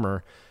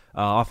Shurmur,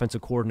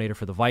 offensive coordinator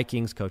for the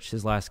Vikings, coached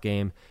his last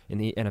game in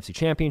the NFC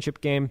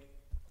Championship game.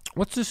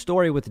 What's the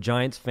story with the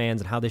Giants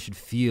fans and how they should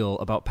feel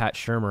about Pat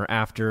Shurmur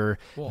after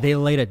they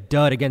laid a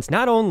dud against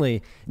not only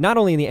in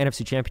the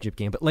NFC Championship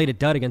game, but laid a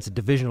dud against a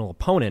divisional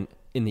opponent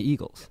in the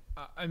Eagles?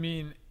 I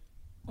mean,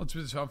 let's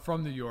be this. I'm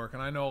from New York,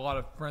 and I know a lot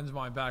of friends of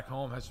mine back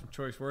home had some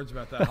choice words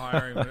about that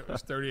hiring when it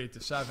was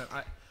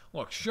 38-7.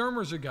 Look,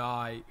 Shermer's a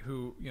guy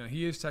who,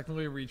 he is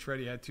technically a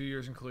retread. He had 2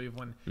 years in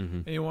Cleveland,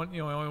 and he won,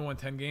 only won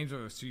 10 games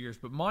over those 2 years.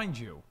 But mind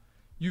you,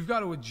 you've got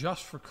to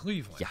adjust for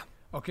Cleveland. Yeah.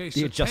 Okay, the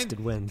so adjusted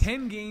wins.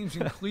 10 games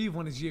in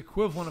Cleveland is the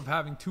equivalent of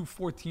having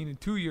 214 in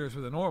 2 years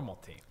with a normal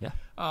team. Yeah.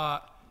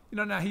 Now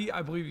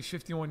I believe he's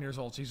 51 years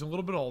old, so he's a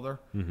little bit older.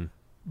 Mm-hmm.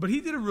 But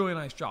he did a really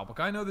nice job. Look,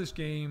 I know this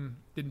game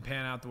didn't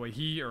pan out the way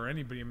he or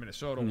anybody in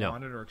Minnesota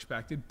wanted or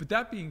expected. But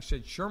that being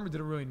said, Shurmur did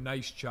a really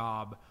nice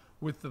job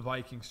with the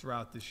Vikings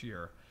throughout this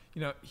year.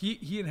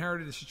 He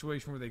inherited a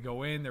situation where they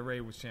go in, they're ready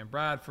with Sam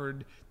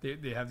Bradford,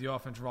 they have the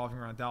offense revolving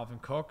around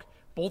Dalvin Cook.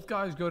 Both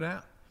guys go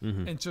down.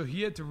 Mm-hmm. And so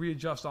he had to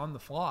readjust on the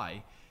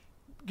fly.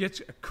 Gets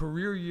a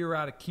career year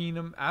out of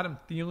Keenum. Adam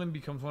Thielen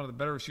becomes one of the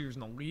better receivers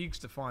in the league.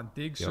 Stephon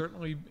Diggs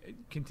certainly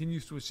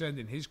continues to ascend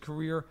in his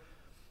career.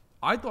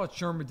 I thought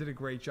Shurmur did a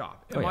great job.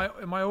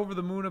 Am I over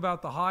the moon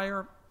about the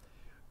hire?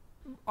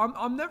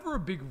 I'm never a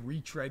big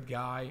retread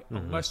guy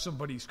unless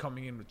somebody's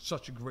coming in with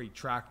such a great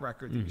track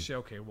record that you say,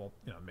 okay, well,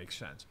 it makes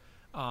sense.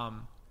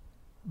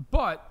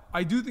 But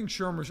I do think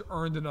Shurmur's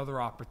earned another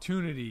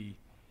opportunity,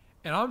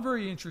 and I'm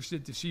very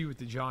interested to see with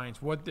the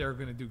Giants what they're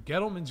going to do.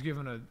 Gettleman's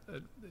given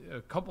a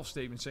couple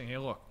statements saying, hey,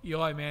 look,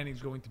 Eli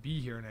Manning's going to be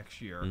here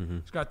next year.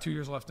 He's got 2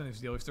 years left in his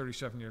deal. He's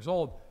 37 years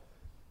old.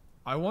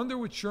 I wonder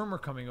with Shurmur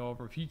coming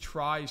over if he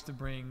tries to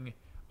bring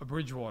a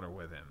Bridgewater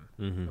with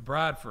him, a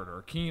Bradford or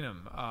a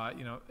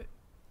Keenum.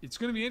 It's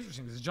going to be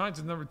interesting because the Giants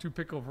are the number 2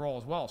 pick overall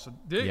as well. So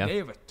they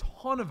have a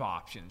ton of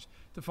options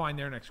to find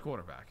their next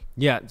quarterback.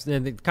 Yeah,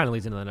 and it kind of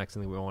leads into the next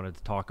thing that we wanted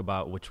to talk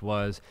about, which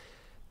was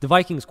the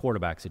Vikings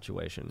quarterback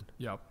situation.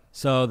 Yep.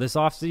 So this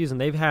offseason,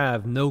 they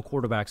have no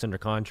quarterbacks under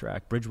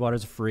contract.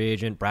 Bridgewater's a free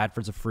agent.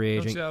 Bradford's a free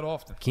agent. Don't see that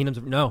often.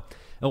 Keenum's no.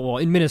 Well,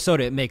 in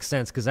Minnesota, it makes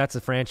sense because that's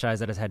a franchise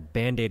that has had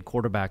Band-Aid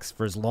quarterbacks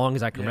for as long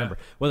as I can remember.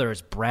 Whether it's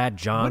Brad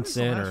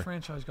Johnson when was the last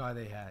franchise guy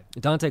they had?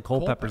 Dante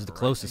Culpepper's the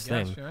closest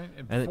thing. Right?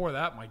 And before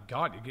that, my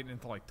God, you're getting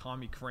into like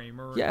Tommy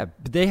Kramer. Yeah,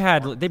 but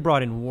they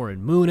brought in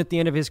Warren Moon at the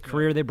end of his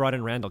career. Yeah. They brought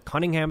in Randall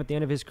Cunningham at the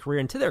end of his career.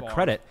 And to their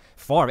credit,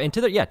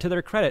 to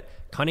their credit,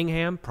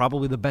 Cunningham,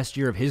 probably the best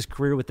year of his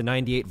career with the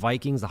 98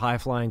 Vikings, the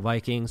high-flying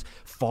Vikings.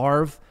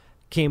 Favre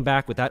came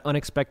back with that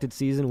unexpected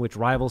season, which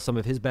rivals some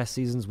of his best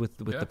seasons with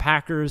the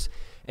Packers.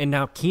 And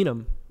now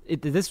Keenum.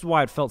 This is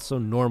why it felt so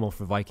normal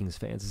for Vikings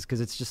fans, is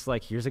because it's just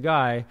like, here's a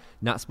guy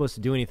not supposed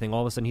to do anything.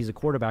 All of a sudden, he's a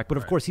quarterback. But,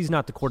 of course, he's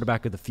not the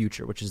quarterback of the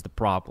future, which is the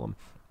problem.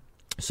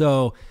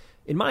 So,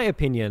 in my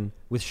opinion,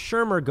 with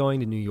Shurmur going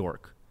to New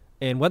York,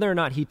 and whether or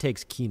not he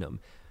takes Keenum,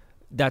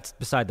 that's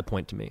beside the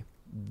point to me.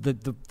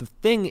 The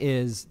thing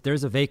is,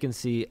 there's a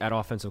vacancy at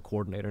offensive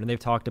coordinator, and they've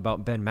talked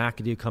about Ben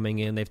McAdoo coming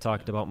in. They've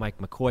talked about Mike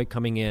McCoy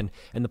coming in.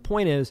 And the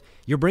point is,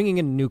 you're bringing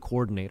in a new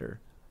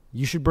coordinator.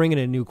 You should bring in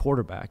a new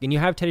quarterback. And you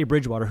have Teddy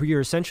Bridgewater, who you're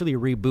essentially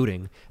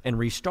rebooting and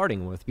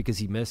restarting with because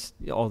he missed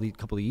the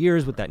couple of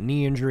years with that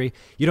knee injury.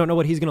 You don't know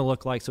what he's going to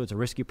look like, so it's a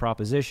risky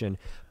proposition.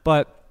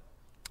 But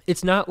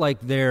it's not like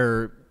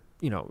they're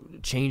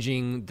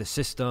changing the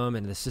system,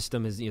 and the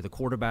system is the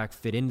quarterback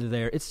fit into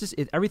there. It's just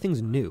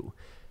everything's new.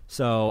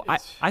 So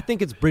I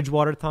think it's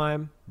Bridgewater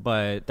time,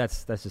 but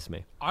that's just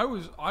me. I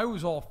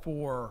was all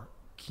for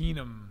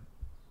Keenum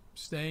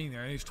staying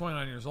there, and he's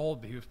 29 years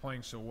old, but he was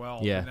playing so well.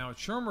 Yeah. And now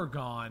it's Shurmur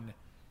gone,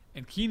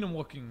 and Keenum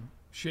looking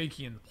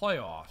shaky in the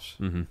playoffs.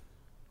 Mm-hmm.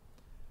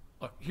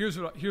 Look, here's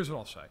what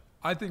I'll say.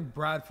 I think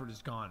Bradford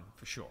is gone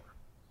for sure.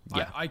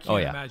 Yeah. I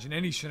can't imagine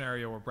any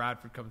scenario where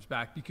Bradford comes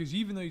back, because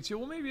even though you'd say,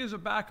 well, maybe as a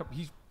backup,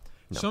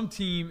 some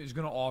team is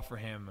going to offer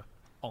him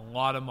a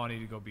lot of money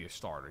to go be a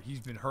starter. He's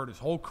been hurt his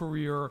whole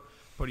career,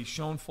 but he's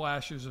shown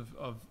flashes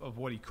of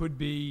what he could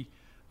be.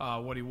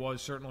 What he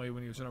was certainly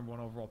when he was the number 1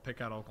 overall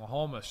pick out of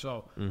Oklahoma.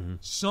 So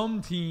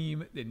some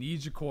team that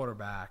needs a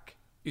quarterback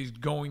is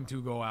going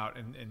to go out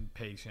and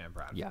pay Sam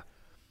Bradford. Yeah.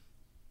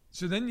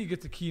 So then you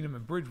get to Keenum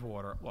and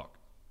Bridgewater. Look,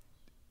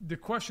 the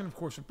question, of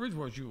course, with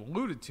Bridgewater, as you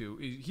alluded to,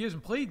 is he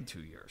hasn't played in 2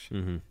 years.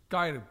 Mm-hmm.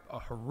 Guy had a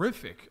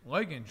horrific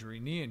leg injury,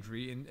 knee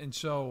injury, and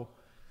so,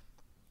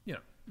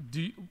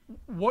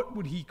 what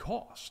would he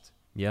cost?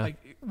 Yeah.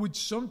 Like, would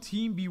some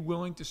team be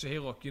willing to say, hey,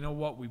 look, you know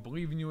what? We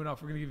believe in you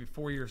enough. We're going to give you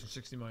 4 years and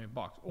 $60 million.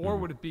 Or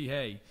would it be,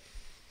 hey,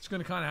 it's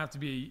going to kind of have to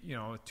be,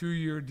 a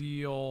 2-year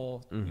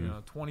deal,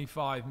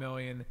 $25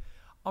 million.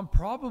 I'm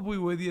probably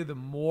with you. The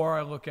more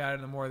I look at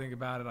it, the more I think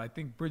about it. I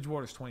think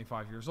Bridgewater's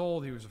 25 years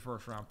old. He was a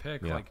first-round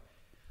pick. Yeah. Like,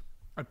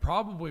 I'd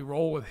probably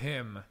roll with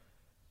him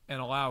and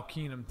allow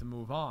Keenum to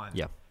move on.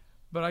 Yeah.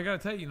 But I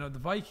got to tell you, the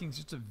Vikings,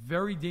 it's a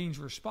very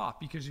dangerous spot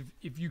because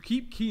if you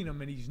keep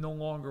Keenum and he's no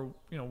longer,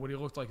 what he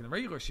looked like in the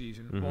regular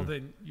season, well,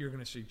 then you're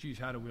going to say, geez,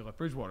 how do we let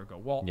Bridgewater go?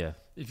 Well,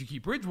 if you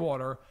keep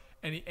Bridgewater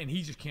and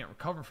he just can't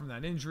recover from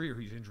that injury or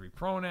he's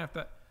injury-prone after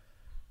that,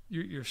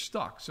 you're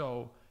stuck.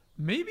 So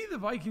maybe the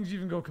Vikings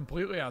even go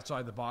completely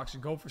outside the box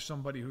and go for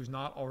somebody who's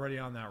not already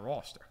on that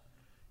roster.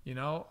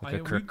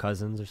 Like Kirk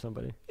Cousins or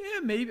somebody?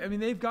 Yeah, maybe. I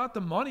mean, they've got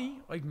the money.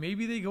 Like,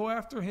 maybe they go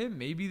after him.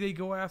 Maybe they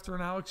go after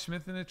an Alex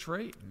Smith in a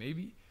trade.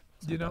 Maybe,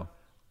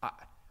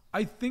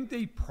 I think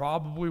they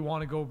probably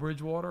want to go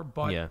Bridgewater,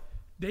 but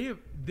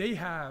they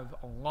have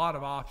a lot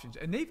of options.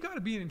 And they've got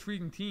to be an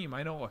intriguing team.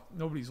 I know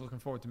nobody's looking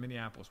forward to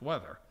Minneapolis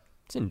weather.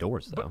 It's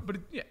indoors, though. But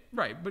yeah,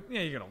 right. But,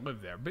 yeah, you're going to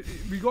live there. But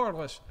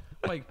regardless,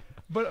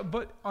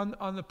 but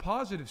on the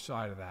positive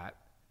side of that,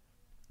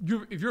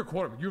 if you're a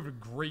quarterback, you have a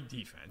great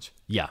defense.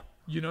 Yeah.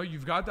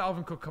 You've got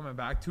Dalvin Cook coming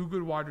back, 2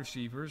 good wide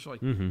receivers.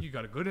 Like, you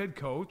got a good head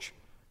coach.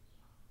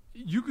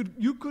 You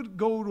could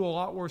go to a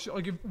lot worse.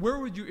 Like,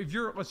 if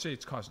you're, let's say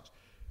it's Cousins,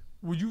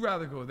 would you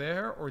rather go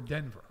there or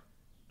Denver?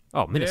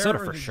 Oh, Minnesota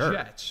there or for the sure.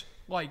 Jets?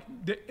 Like,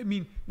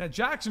 now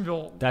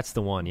Jacksonville. That's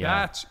the one,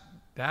 yeah.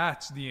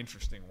 That's the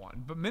interesting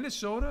one. But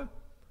Minnesota,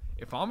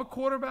 if I'm a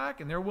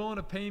quarterback and they're willing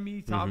to pay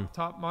me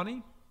top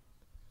money,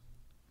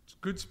 it's a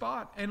good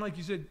spot. And like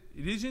you said,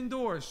 it is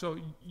indoors, so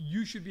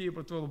you should be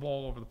able to throw the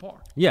ball over the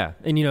park. Yeah,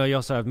 and you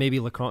also have maybe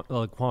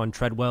Laquan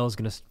Treadwell is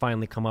going to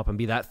finally come up and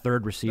be that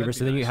third receiver.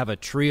 So then you have a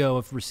trio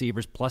of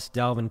receivers plus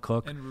Dalvin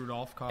Cook. And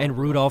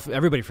Rudolph.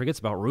 Everybody forgets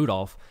about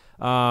Rudolph.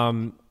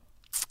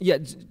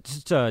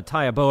 Just to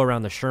tie a bow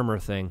around the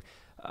Shermer thing,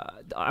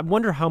 I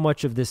wonder how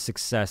much of this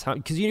success,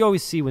 because you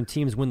always see when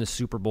teams win the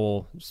Super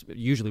Bowl,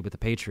 usually with the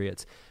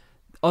Patriots,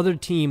 other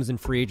teams in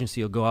free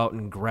agency will go out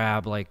and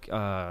grab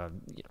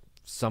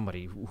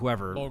somebody,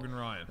 whoever. Logan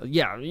Ryan.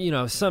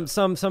 Yeah,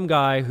 some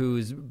guy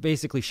who's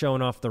basically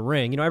showing off the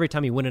ring. Every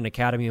time you win an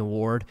Academy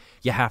Award,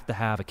 you have to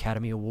have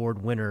Academy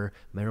Award winner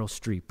Meryl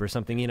Streep or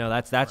something.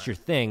 That's right. Your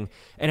thing.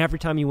 And every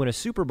time you win a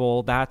Super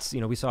Bowl, that's,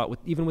 we saw it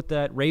even with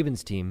that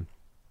Ravens team.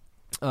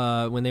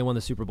 When they won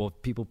the Super Bowl,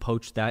 people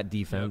poached that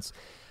defense.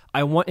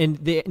 Yep. And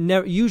they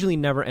usually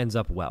never ends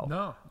up well.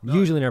 No.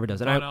 Usually never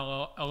does. Don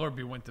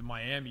Ellerbe went to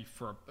Miami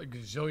for a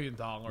gazillion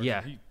dollars.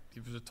 Yeah. He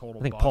was a total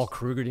I think bust. Paul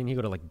Kruger, didn't he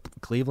go to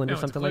Cleveland or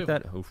something like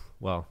that? Oof.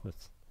 Well,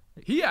 that's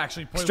he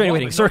actually played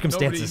extenuating well,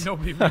 circumstances.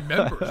 Nobody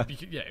remembers.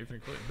 But yeah,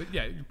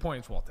 your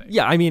point's well taken.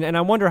 Yeah, and I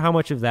wonder how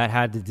much of that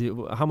had to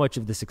do, how much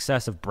of the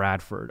success of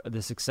Bradford,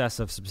 the success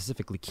of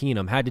specifically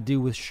Keenum, had to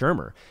do with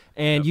Shermer.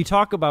 And you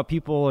talk about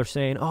people are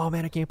saying, "Oh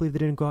man, I can't believe they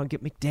didn't go out and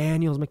get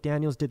McDaniels.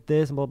 McDaniels did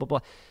this and blah blah blah."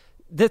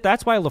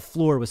 That's why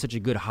LaFleur was such a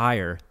good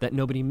hire that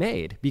nobody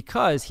made,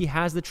 because he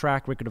has the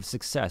track record of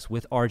success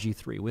with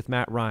RG3, with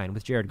Matt Ryan,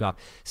 with Jared Goff.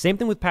 Same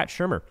thing with Pat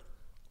Shermer.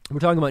 We're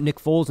talking about Nick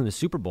Foles in the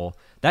Super Bowl.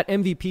 That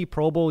MVP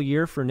Pro Bowl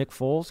year for Nick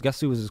Foles,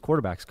 guess who was his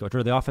quarterback's coach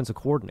or the offensive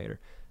coordinator?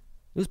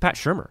 It was Pat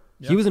Shermer.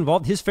 Yep. He was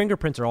involved. His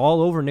fingerprints are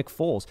all over Nick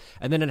Foles.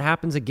 And then it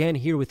happens again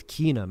here with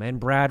Keenum and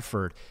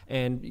Bradford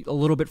and a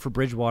little bit for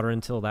Bridgewater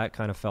until that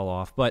kind of fell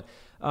off. But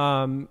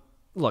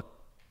look,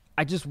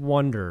 I just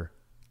wonder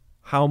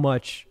how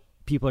much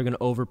people are going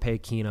to overpay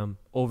Keenum,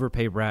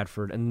 overpay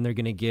Bradford, and they're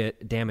going to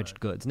get damaged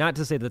goods. Not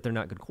to say that they're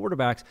not good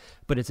quarterbacks,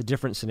 but it's a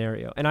different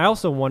scenario. And I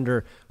also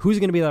wonder who's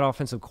going to be that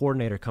offensive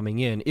coordinator coming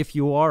in if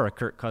you are a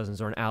Kirk Cousins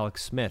or an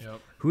Alex Smith. Yep.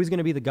 Who's going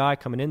to be the guy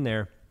coming in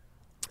there?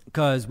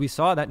 Because we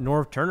saw that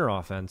Norv Turner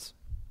offense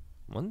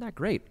wasn't that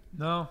great.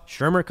 No.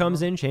 Shermer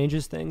comes in,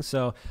 changes things.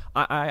 So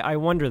I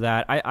wonder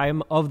that.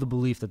 I'm of the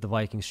belief that the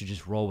Vikings should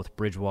just roll with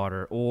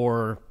Bridgewater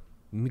or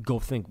go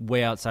think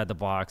way outside the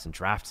box and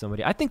draft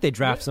somebody. I think they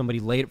draft somebody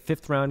late,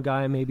 5th round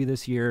guy maybe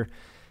this year.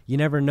 You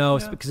never know.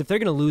 Yeah. Because if they're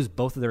going to lose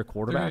both of their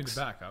quarterbacks,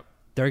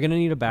 they're going to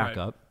need a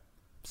backup. Right.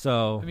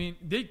 So I mean,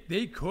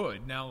 they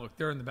could. Now, look,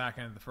 they're in the back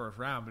end of the first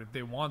round, but if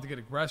they want to get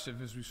aggressive,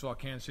 as we saw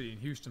Kansas City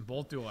and Houston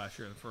both do last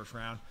year in the first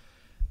round,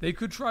 they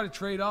could try to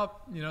trade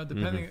up,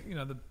 depending,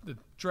 the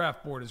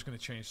draft board is going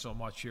to change so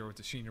much here with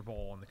the Senior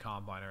Bowl and the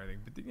Combine and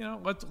everything.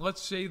 But,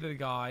 let's say that a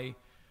guy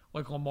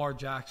like Lamar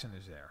Jackson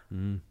is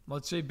there.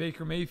 Let's say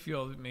Baker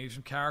Mayfield, maybe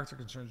some character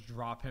concerns,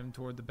 drop him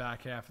toward the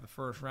back half of the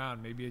first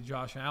round. Maybe a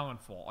Josh Allen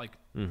fall.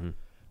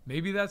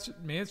 Maybe that's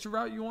the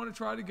route you want to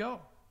try to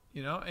go.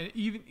 And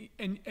even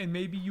and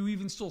maybe you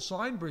even still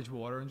sign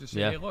Bridgewater and just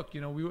say, hey, look,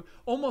 we were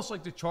almost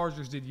like the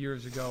Chargers did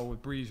years ago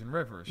with Breeze and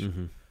Rivers.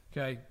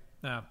 Okay.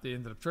 Now, they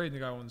ended up trading the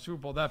guy who won the Super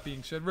Bowl. That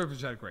being said,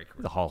 Rivers had a great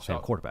career. The Hall of Fame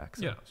quarterback.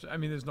 So.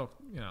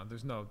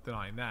 There's no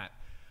denying that.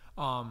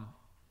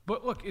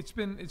 But look, it's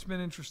been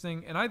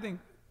interesting, and I think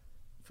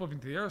flipping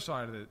to the other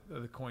side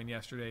of the coin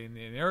yesterday, and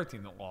the other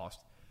team that lost,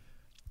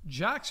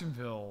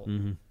 Jacksonville.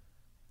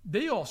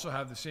 They also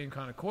have the same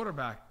kind of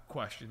quarterback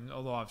question,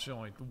 although obviously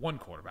only one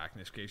quarterback in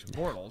this case in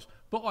Bortles.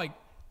 But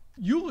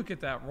you look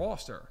at that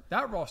roster.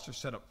 That roster's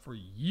set up for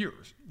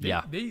years.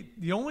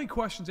 The only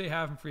questions they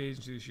have in free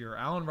agency this year: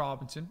 Allen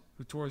Robinson,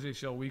 who tore his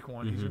ACL week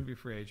 1, he's going to be a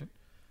free agent,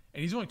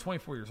 and he's only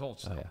 24 years old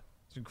still.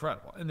 It's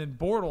incredible. And then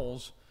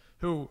Bortles,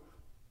 who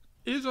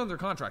is under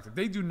contract. If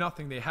they do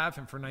nothing, they have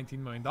him for $19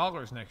 million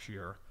next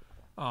year.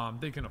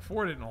 They can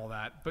afford it and all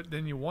that. But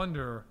then you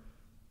wonder,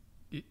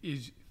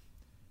 is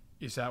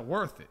that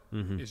worth it?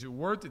 Is it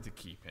worth it to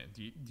keep him?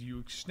 Do you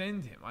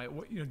extend him?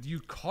 Do you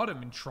cut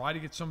him and try to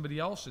get somebody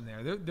else in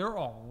there? There are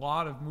a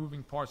lot of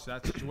moving parts to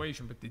that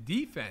situation, but the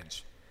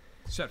defense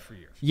set for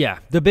years. Yeah,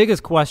 the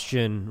biggest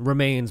question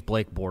remains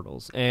Blake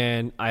Bortles,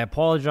 and I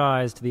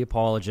apologize to the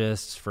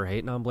apologists for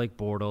hating on Blake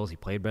Bortles. He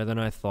played better than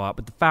I thought,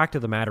 but the fact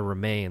of the matter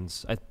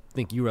remains, I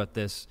think you wrote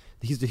this,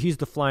 he's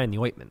the fly in the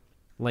ointment.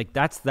 Like,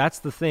 that's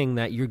the thing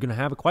that you're going to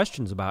have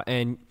questions about,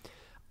 and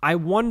I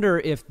wonder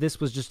if this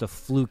was just a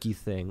fluky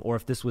thing or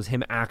if this was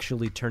him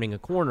actually turning a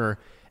corner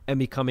and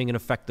becoming an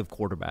effective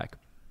quarterback.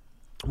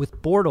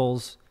 With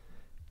Bortles,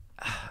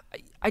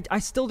 I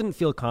still didn't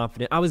feel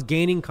confident. I was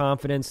gaining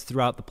confidence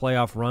throughout the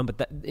playoff run,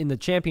 but in the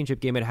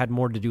championship game, it had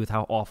more to do with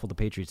how awful the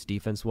Patriots'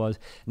 defense was,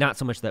 not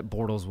so much that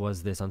Bortles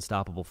was this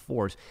unstoppable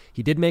force.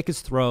 He did make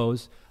his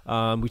throws.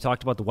 We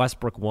talked about the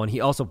Westbrook one. He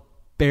also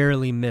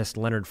barely missed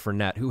Leonard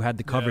Fournette, who had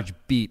the coverage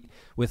beat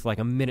with like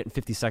 1 minute and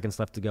 50 seconds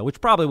left to go,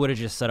 which probably would have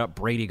just set up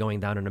Brady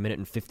going down in 1 minute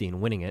and 50 and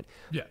winning it.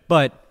 Yeah.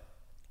 But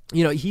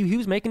he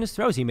was making his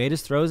throws. He made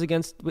his throws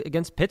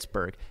against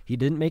Pittsburgh. He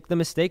didn't make the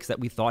mistakes that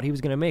we thought he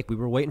was going to make. We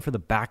were waiting for the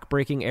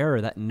back-breaking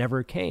error that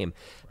never came.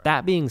 Right.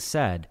 That being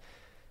said,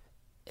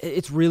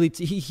 it's really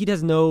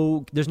there's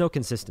no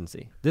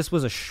consistency. This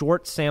was a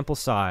short sample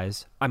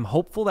size. I'm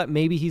hopeful that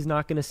maybe he's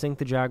not going to sink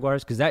the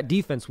Jaguars because that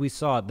defense we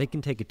saw, they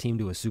can take a team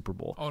to a Super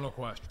Bowl. Oh, no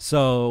question.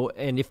 So,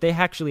 and if they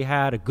actually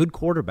had a good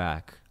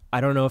quarterback, I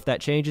don't know if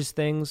that changes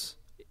things.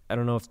 I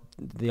don't know if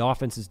the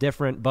offense is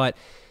different, but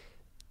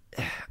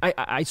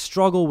I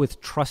struggle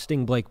with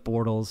trusting Blake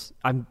Bortles.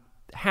 I'm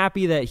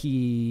happy that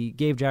he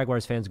gave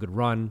Jaguars fans a good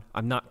run.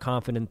 I'm not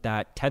confident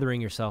that tethering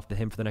yourself to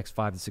him for the next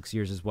 5 to 6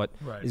 years is what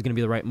is going to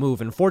be the right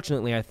move. And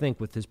fortunately, I think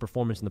with his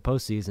performance in the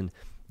postseason,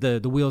 the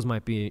wheels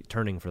might be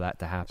turning for that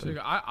to happen.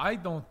 So I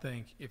don't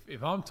think,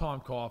 if I'm Tom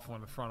Coughlin,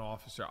 the front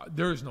officer,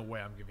 there is no way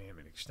I'm giving him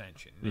an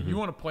extension. If you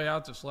want to play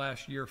out this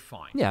last year,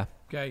 fine. Yeah.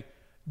 Okay?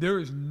 There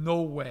is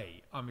no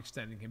way I'm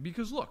extending him.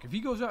 Because, look, if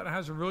he goes out and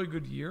has a really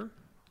good year,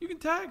 you can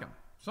tag him.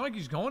 It's not like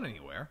he's going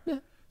anywhere. Yeah.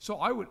 So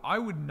I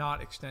would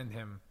not extend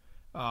him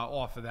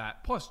off of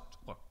that. Plus,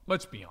 look,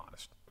 let's be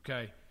honest,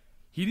 okay?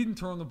 He didn't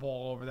turn the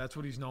ball over. That's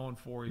what he's known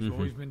for. He's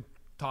always been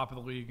top of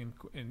the league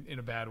in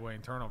a bad way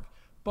in turnovers.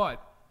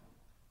 But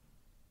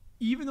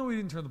even though he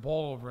didn't turn the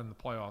ball over in the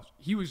playoffs,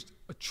 he was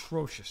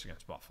atrocious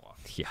against Buffalo.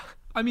 Yeah.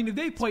 I mean, if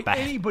they played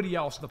anybody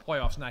else in the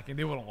playoffs in that game,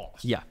 they would have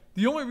lost. Yeah.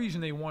 The only reason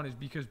they won is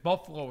because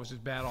Buffalo was as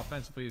bad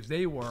offensively as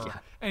they were,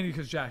 and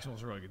because Jacksonville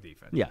was a really good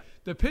defense. Yeah.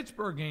 The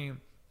Pittsburgh game,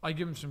 I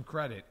give him some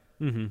credit.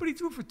 But he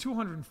threw for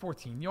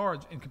 214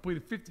 yards and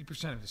completed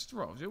 50% of his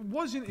throws. It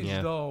wasn't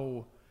as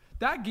though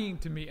that game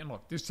to me, and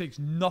look, this takes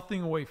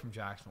nothing away from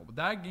Jacksonville, but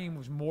that game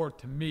was more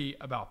to me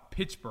about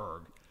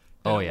Pittsburgh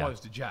than it was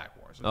the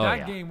Jaguars.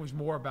 That game was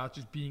more about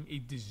just being a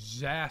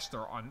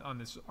disaster on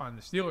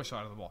the Steelers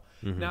side of the ball.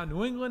 Now,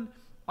 New England,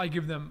 I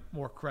give them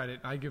more credit.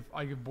 I give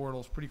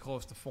Bortles pretty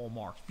close to full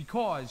marks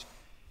because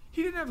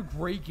he didn't have a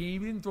great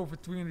game. He didn't throw for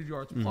 300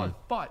 yards plus,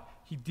 but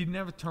he didn't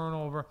have a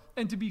turnover.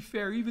 And to be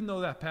fair, even though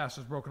that pass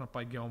was broken up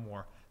by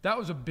Gilmore, that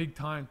was a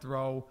big-time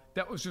throw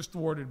that was just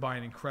thwarted by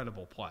an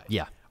incredible play.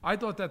 Yeah. I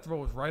thought that throw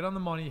was right on the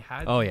money.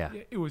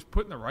 It was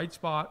put in the right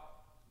spot.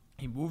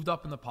 He moved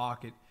up in the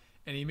pocket,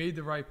 and he made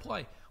the right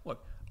play.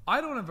 Look,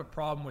 I don't have a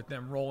problem with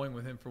them rolling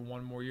with him for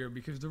one more year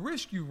because the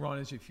risk you run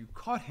is if you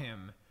cut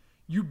him,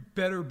 you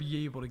better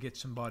be able to get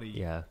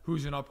somebody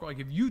who's an upgrade.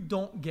 Like if you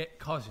don't get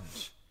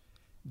Cousins,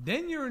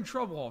 then you're in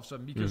trouble all of a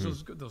sudden because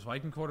those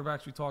Viking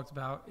quarterbacks we talked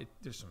about,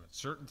 there's some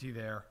uncertainty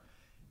there.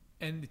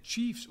 And the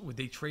Chiefs, would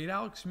they trade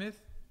Alex Smith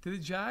to the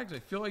Jags? I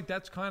feel like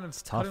that's kind of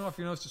cutting off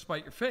your nose to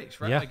spite your face,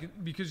 right? Yeah.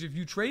 Like, because if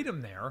you trade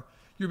him there,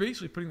 you're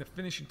basically putting the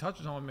finishing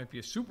touches on what might be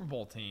a Super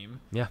Bowl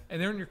team,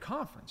 and they're in your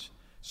conference.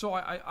 So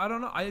I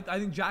don't know. I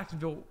think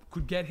Jacksonville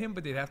could get him,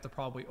 but they'd have to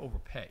probably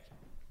overpay.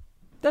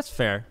 That's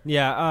fair.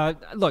 Yeah.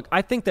 Look,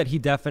 I think that he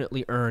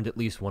definitely earned at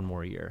least one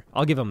more year.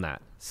 I'll give him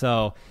that.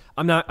 So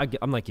I'm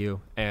like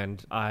you,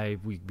 and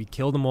we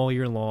killed him all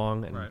year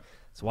long, and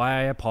that's why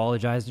I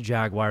apologize to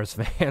Jaguars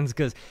fans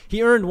because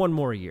he earned one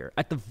more year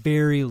at the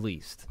very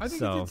least. I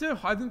think he did too.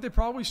 I think they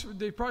probably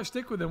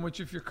stick with him. Which,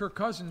 if you're Kirk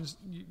Cousins,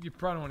 you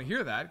probably don't want to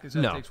hear that because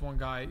that takes one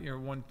guy,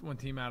 one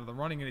team out of the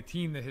running, and a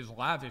team that has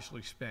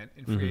lavishly spent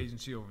in free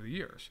agency over the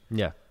years.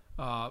 Yeah.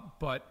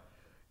 But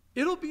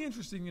it'll be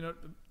interesting,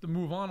 to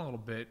move on a little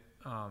bit.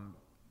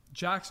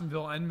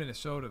 Jacksonville and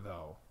Minnesota,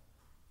 though.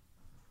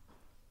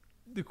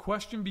 The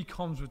question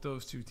becomes with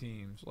those two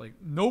teams, like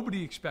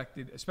nobody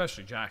expected,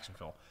 especially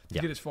Jacksonville, to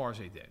get as far as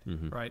they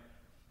did, right?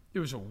 It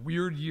was a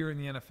weird year in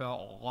the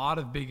NFL, a lot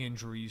of big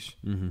injuries,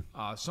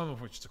 some of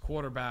which to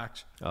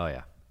quarterbacks. Oh,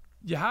 yeah.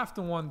 You have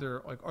to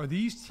wonder, like, are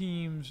these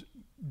teams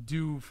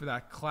due for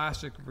that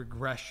classic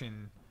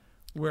regression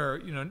where,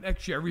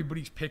 next year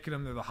everybody's picking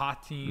them. They're the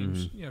hot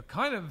teams.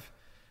 Kind of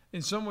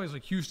in some ways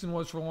like Houston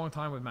was for a long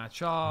time with Matt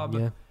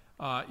Schaub.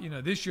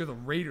 Yeah. This year the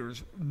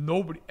Raiders,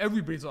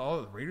 everybody's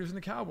like, the Raiders and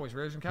the Cowboys,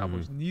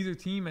 Neither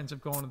team ends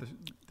up going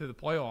to the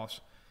playoffs.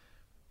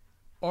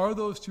 Are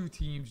those two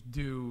teams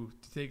due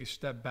to take a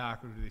step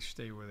back, or do they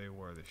stay where they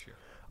were this year?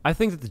 I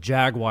think that the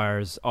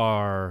Jaguars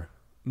are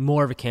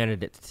more of a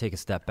candidate to take a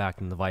step back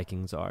than the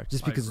Vikings are.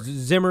 Just because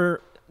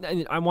Zimmer,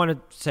 and I want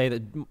to say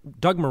that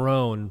Doug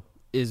Marrone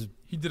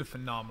he did a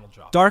phenomenal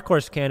job. Dark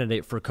horse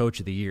candidate for Coach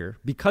of the Year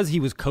because he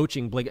was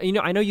coaching Blake.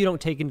 I know you don't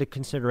take into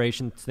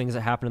consideration things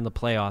that happen in the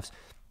playoffs,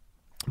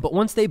 but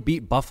once they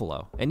beat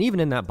Buffalo, and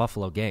even in that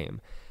Buffalo game,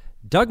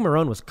 Doug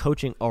Marrone was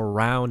coaching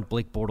around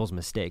Blake Bortles'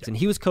 mistakes, and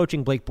he was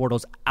coaching Blake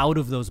Bortles out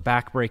of those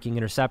back-breaking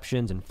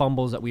interceptions and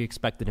fumbles that we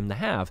expected him to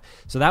have.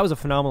 So that was a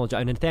phenomenal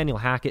job. And Nathaniel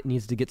Hackett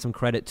needs to get some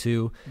credit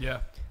too.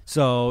 Yeah.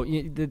 So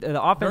the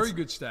offense,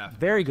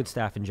 very good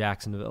staff in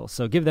Jacksonville.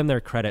 So give them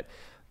their credit.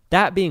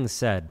 That being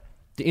said,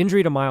 the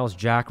injury to Myles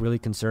Jack really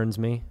concerns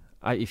me.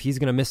 If he's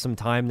going to miss some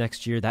time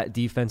next year, that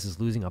defense is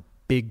losing a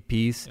big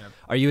piece. Yep.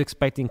 Are you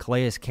expecting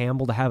Calais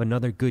Campbell to have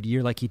another good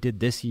year like he did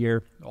this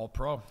year?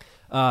 All-pro.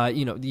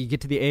 You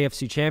get to the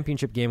AFC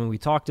Championship game, and we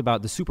talked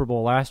about the Super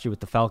Bowl last year with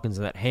the Falcons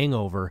and that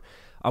hangover.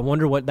 I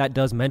wonder what that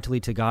does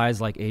mentally to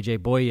guys like A.J.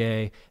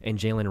 Boye and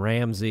Jalen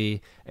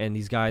Ramsey and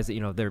these guys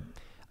that,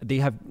 they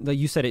have,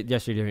 you said it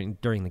yesterday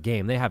during the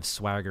game, they have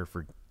swagger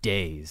for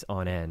days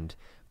on end.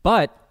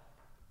 But,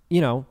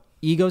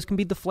 egos can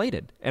be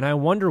deflated, and I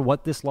wonder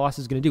what this loss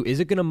is going to do. Is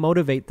it going to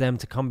motivate them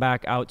to come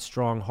back out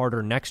strong,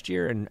 harder next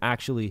year and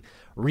actually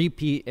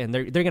repeat? And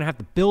they're going to have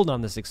to build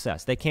on the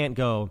success. They can't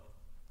go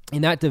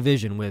in that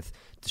division with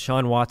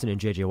Deshaun Watson and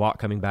J.J. Watt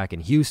coming back in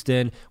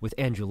Houston, with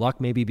Andrew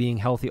Luck maybe being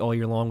healthy all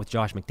year long, with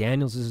Josh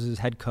McDaniels as his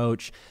head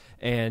coach,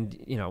 and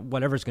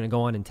whatever's going to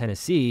go on in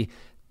Tennessee.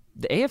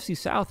 The AFC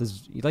South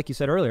is, like you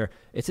said earlier,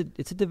 it's a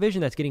division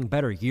that's getting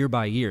better year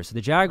by year. So the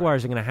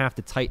Jaguars are going to have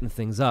to tighten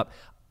things up.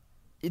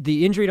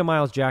 The injury to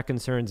Myles Jack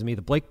concerns me.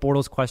 The Blake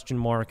Bortles question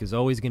mark is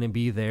always going to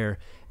be there,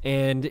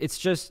 and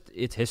it's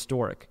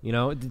historic.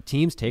 The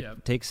teams take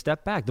a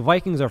step back. The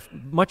Vikings are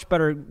much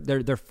better.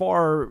 They're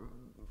far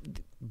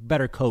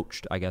better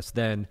coached, I guess,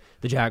 than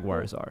the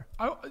Jaguars are.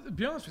 To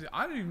be honest with you,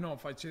 I don't even know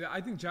if I'd say that.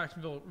 I think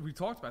Jacksonville, we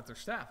talked about their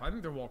staff. I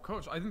think they're well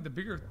coached. I think the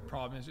bigger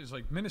problem is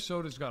like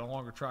Minnesota's got a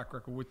longer track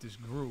record with this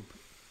group.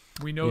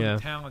 We know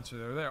the talents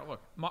are there.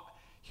 Look,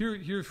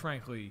 here's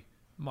frankly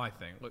my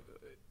thing. Look,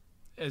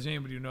 as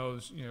anybody who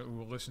knows,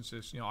 who listens to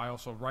this, I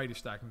also write a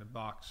Stacking the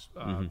Box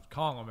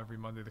column every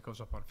Monday that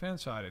goes up on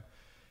Fansided.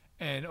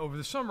 And over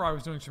the summer, I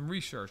was doing some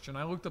research, and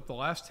I looked up the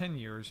last 10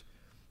 years,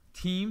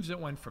 teams that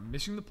went from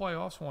missing the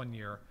playoffs one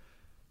year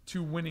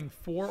to winning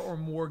 4 or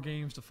more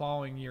games the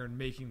following year and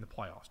making the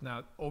playoffs.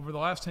 Now, over the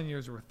last 10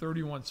 years, there were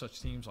 31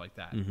 such teams like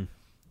that. Mm-hmm.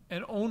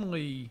 And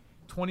only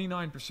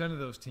 29% of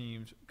those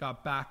teams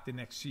got back the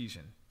next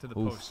season to the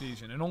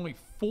postseason. And only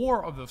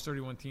 4 of those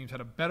 31 teams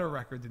had a better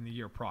record than the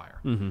year prior.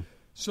 Mm-hmm.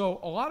 So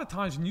a lot of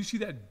times when you see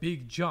that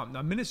big jump,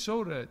 now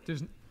Minnesota,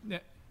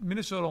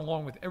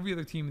 along with every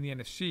other team in the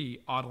NFC,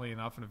 oddly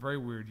enough, in a very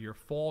weird year,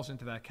 falls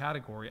into that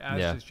category, as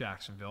does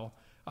Jacksonville.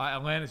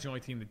 Atlanta's the only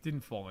team that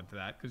didn't fall into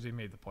that because they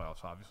made the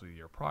playoffs, obviously, the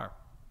year prior.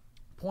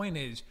 Point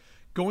is,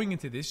 going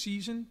into this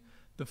season,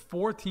 the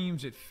 4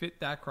 teams that fit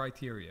that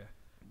criteria,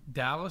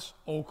 Dallas,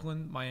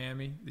 Oakland,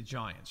 Miami, the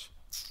Giants,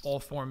 all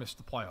 4 missed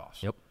the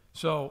playoffs. Yep.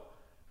 So,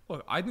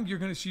 look, I think you're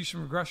going to see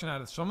some regression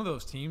out of some of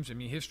those teams. I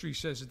mean, history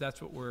says that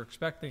that's what we're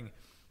expecting.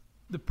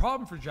 The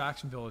problem for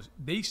Jacksonville is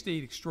they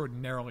stayed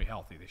extraordinarily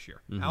healthy this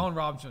year. Mm-hmm. Allen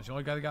Robinson's the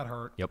only guy that got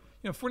hurt. Yep.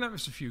 Fournette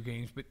missed a few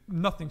games, but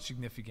nothing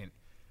significant.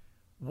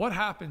 What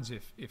happens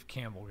if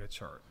Campbell gets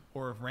hurt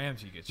or if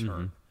Ramsey gets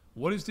hurt?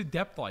 What is the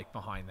depth like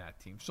behind that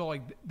team? So,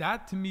 like,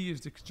 that to me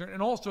is the concern.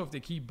 And also, if they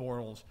keep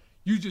Bortles,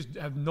 you just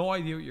have no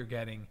idea what you're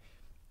getting.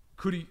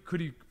 Could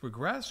he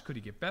regress? Could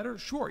he get better?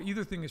 Sure,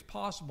 either thing is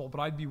possible,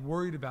 but I'd be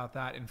worried about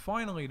that. And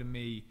finally, to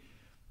me,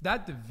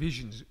 that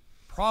division's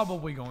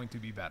probably going to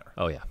be better.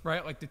 Oh, yeah.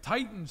 Right? Like the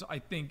Titans, I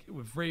think,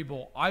 with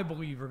Vrabel, I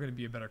believe are going to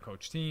be a better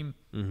coach team.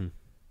 Mm-hmm.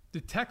 The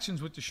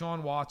Texans with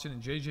Deshaun Watson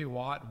and J.J.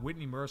 Watt,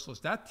 Whitney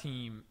Merciless, that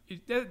team,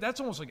 that's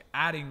almost like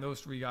adding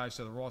those 3 guys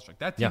to the roster.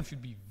 That team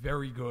should be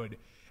very good.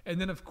 And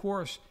then, of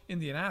course,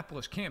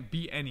 Indianapolis can't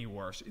be any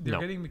worse. They're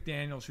getting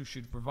McDaniels, who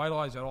should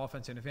revitalize that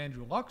offense. And if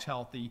Andrew Luck's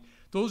healthy,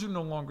 those are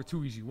no longer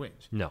 2 easy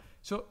wins. No.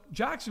 So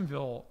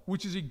Jacksonville,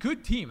 which is a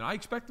good team, and I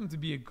expect them to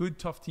be a good,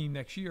 tough team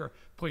next year,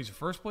 plays a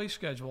first-place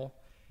schedule.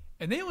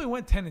 And they only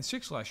went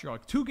 10-6 last year,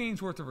 like 2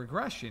 games worth of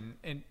regression,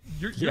 and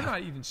you're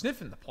not even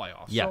sniffing the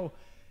playoffs. Yeah. So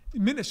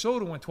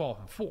Minnesota went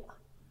 12-4.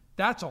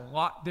 That's a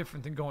lot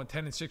different than going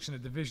 10-6 in a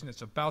division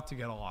that's about to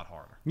get a lot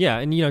harder. Yeah,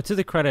 and to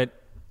the credit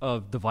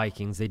of the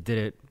Vikings. They did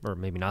it, or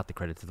maybe not the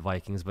credit to the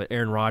Vikings, but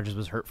Aaron Rodgers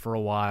was hurt for a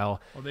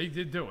while. Well, they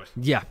did do it.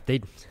 Yeah,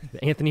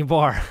 Anthony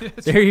Barr.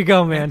 There you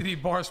go, man. Anthony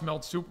Barr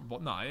smelled Super Bowl.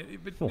 No,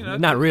 but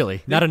not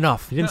really. Not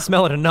enough. He didn't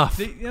smell it enough.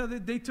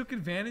 They took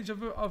advantage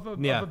of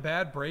a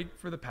bad break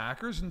for the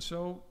Packers, and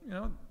so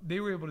they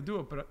were able to do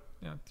it. But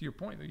to your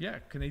point,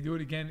 can they do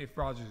it again if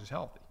Rodgers is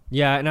healthy?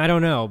 Yeah, and I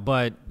don't know,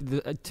 but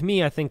to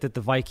me, I think that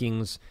the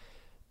Vikings.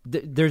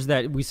 There's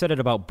that, we said it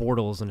about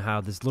Bortles and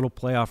how this little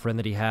playoff run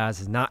that he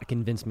has not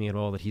convinced me at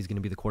all that he's going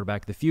to be the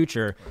quarterback of the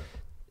future.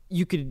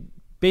 You could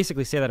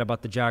basically say that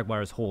about the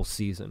Jaguars' whole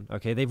season.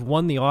 Okay, they've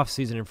won the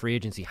offseason in free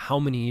agency how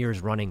many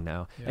years running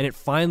now, and it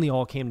finally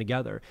all came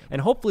together.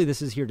 And hopefully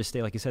this is here to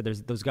stay. Like you said,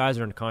 those guys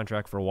are in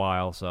contract for a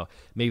while, so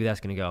maybe that's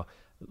going to go.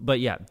 But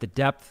yeah, the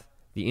depth,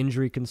 the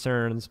injury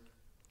concerns,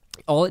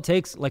 all it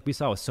takes, like we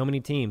saw with so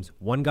many teams,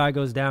 one guy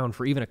goes down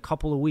for even a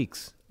couple of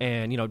weeks.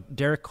 And,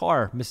 Derek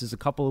Carr misses a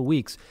couple of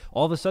weeks.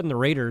 All of a sudden, the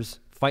Raiders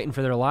fighting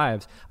for their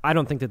lives. I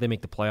don't think that they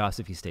make the playoffs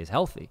if he stays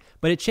healthy.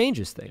 But it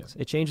changes things.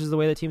 Yeah. It changes the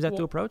way that teams have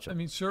to approach him. I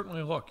mean,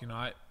 certainly, look,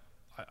 I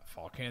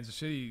follow Kansas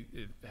City.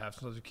 Have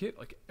since I was a kid.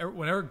 Like,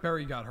 when Eric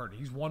Berry got hurt,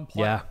 he's one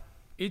player.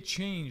 Yeah. It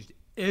changed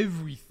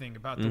everything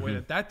about the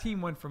way that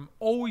team went from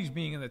always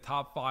being in the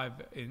top 5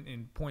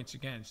 in points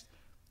against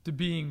to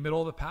being middle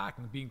of the pack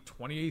and being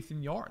 28th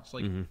in yards.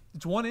 Like,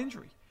 it's one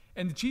injury.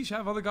 And the Chiefs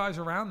have other guys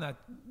around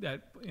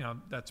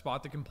that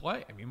spot that can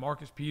play. I mean,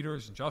 Marcus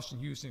Peters and Justin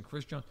Houston,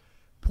 Chris Jones.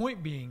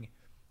 Point being,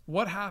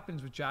 what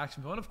happens with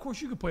Jacksonville? And, of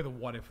course, you can play the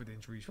what-if with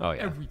injuries for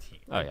every team.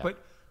 Right?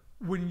 But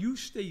when you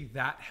stay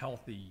that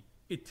healthy,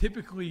 it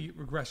typically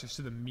regresses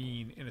to the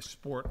mean in a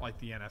sport like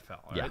the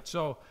NFL. Right?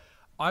 So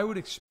I would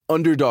expect...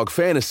 Underdog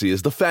Fantasy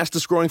is the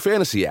fastest-growing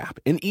fantasy app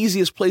and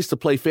easiest place to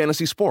play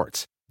fantasy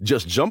sports.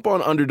 Just jump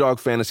on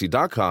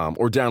UnderdogFantasy.com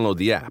or download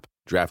the app.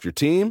 Draft your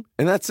team,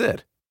 and that's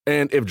it.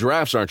 And if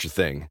drafts aren't your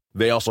thing,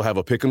 they also have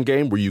a pick'em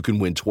game where you can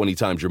win 20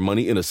 times your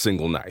money in a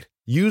single night.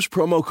 Use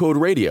promo code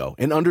RADIO,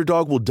 and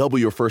Underdog will double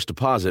your first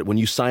deposit when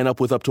you sign up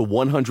with up to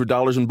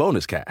 $100 in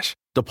bonus cash.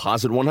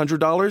 Deposit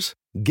 $100,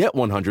 get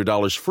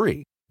 $100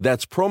 free.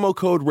 That's promo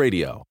code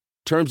RADIO.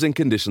 Terms and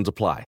conditions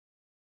apply.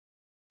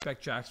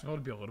 Expect Jacksonville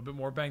to be a little bit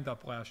more banged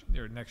up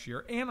next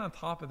year. And on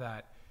top of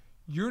that,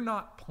 you're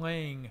not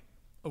playing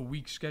a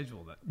weak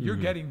schedule. That you're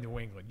getting New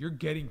England, you're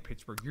getting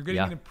Pittsburgh, you're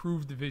getting an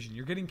improved division,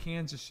 you're getting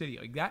Kansas City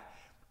like that,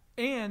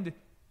 and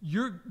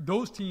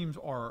those teams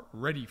are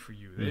ready for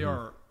you. They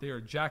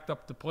are jacked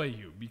up to play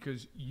you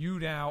because you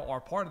now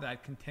are part of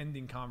that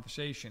contending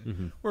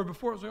conversation. Where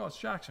before it was like, it's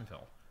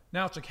Jacksonville.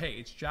 Now it's like, hey,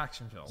 it's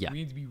Jacksonville. We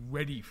need to be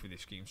ready for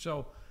this game.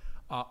 So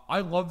I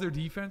love their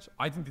defense.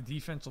 I think the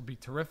defense will be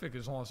terrific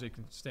as long as they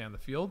can stay on the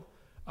field.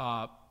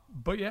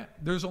 But yeah,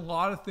 there's a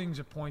lot of things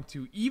that point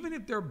to, even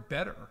if they're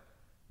better,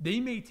 they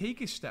may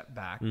take a step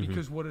back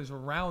because what is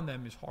around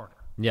them is harder.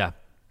 Yeah.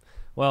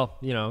 Well,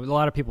 a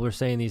lot of people are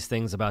saying these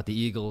things about the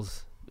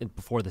Eagles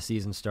before the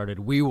season started.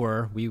 We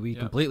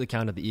completely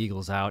counted the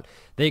Eagles out.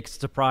 They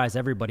surprise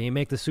everybody and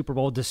make the Super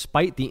Bowl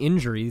despite the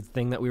injury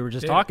thing that we were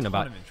just talking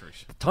about. A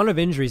ton of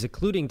injuries,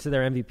 including to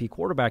their MVP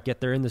quarterback,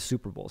 yet they're in the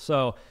Super Bowl.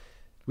 So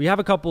we have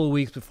a couple of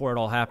weeks before it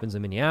all happens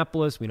in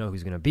Minneapolis. We know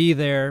who's going to be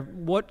there.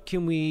 What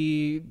can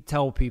we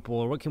tell people,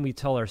 or what can we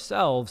tell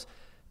ourselves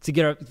to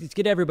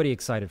get everybody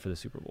excited for the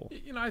Super Bowl?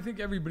 I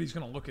think everybody's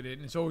going to look at it,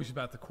 and it's always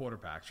about the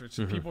quarterbacks. Right?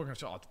 So people are going to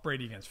say, it's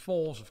Brady against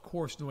Foles. Of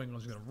course, New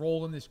England's going to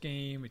roll in this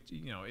game.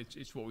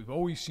 It's what we've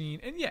always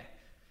seen. And,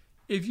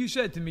 if you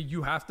said to me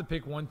you have to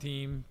pick one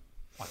team,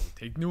 I would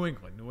take New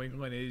England. New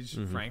England is,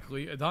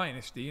 frankly, a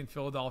dynasty, and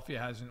Philadelphia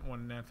hasn't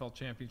won an NFL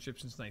championship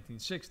since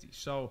 1960.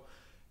 So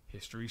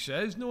history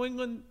says New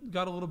England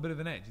got a little bit of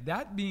an edge.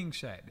 That being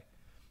said,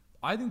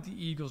 I think the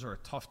Eagles are a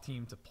tough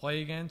team to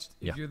play against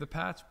if you're the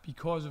Pats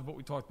because of what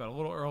we talked about a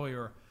little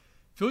earlier.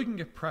 Philly can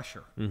get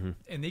pressure,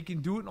 and they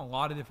can do it in a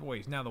lot of different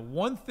ways. Now, the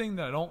one thing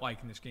that I don't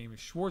like in this game is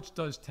Schwartz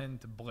does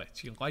tend to blitz.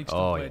 He likes to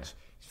blitz.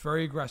 He's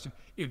very aggressive.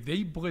 If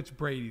they blitz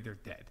Brady, they're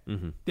dead.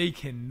 They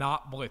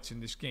cannot blitz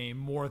in this game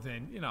more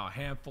than a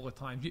handful of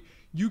times.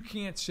 You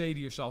can't say to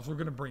yourselves, we're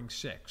going to bring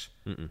 6.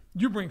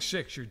 You bring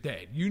 6, you're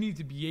dead. You need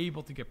to be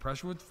able to get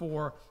pressure with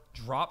 4,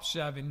 drop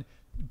 7,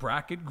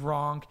 bracket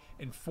Gronk,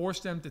 and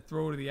force them to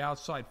throw to the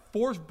outside.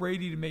 Force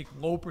Brady to make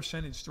low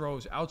percentage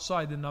throws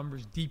outside the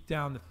numbers deep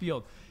down the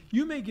field.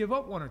 You may give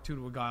up 1 or 2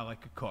 to a guy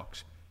like a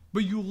Cooks,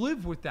 but you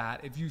live with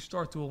that if you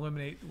start to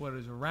eliminate what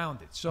is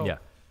around it. So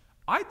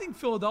I think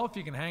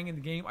Philadelphia can hang in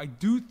the game. I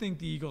do think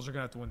the Eagles are going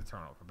to have to win the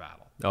turnover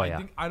battle.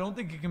 I don't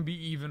think it can be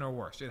even or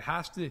worse. It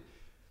has to.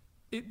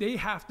 They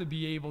have to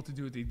be able to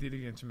do what they did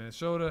against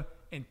Minnesota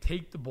and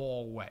take the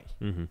ball away.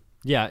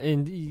 Yeah,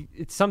 and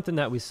it's something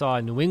that we saw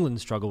New England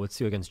struggle with,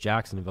 too, against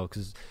Jacksonville,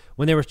 because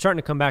when they were starting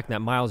to come back,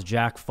 that Miles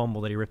Jack fumble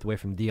that he ripped away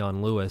from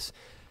Dion Lewis,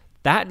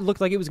 that looked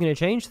like it was going to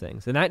change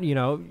things. And that,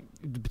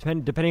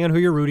 depending on who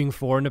you're rooting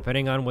for and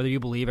depending on whether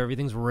you believe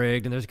everything's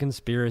rigged and there's a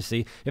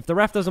conspiracy, if the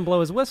ref doesn't blow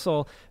his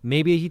whistle,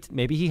 maybe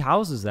he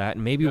houses that,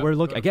 and maybe we're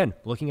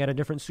looking at a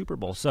different Super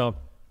Bowl. So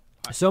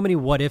So many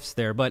what ifs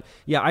there, but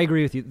yeah, I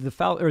agree with you.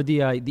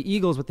 The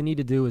Eagles, what they need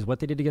to do is what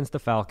they did against the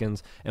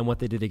Falcons and what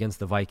they did against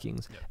the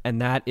Vikings,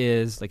 and that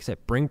is, like I said,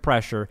 bring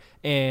pressure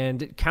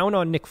and count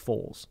on Nick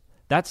Foles.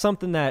 That's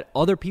something that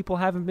other people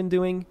haven't been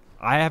doing.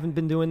 I haven't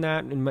been doing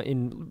that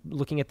in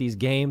looking at these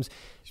games.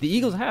 The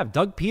Eagles have.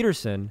 Doug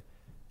Peterson.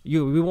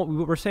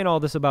 We're saying all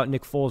this about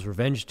Nick Foles'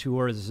 revenge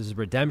tour. This is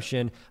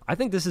redemption. I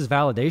think this is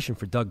validation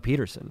for Doug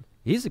Peterson.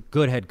 He's a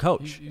good head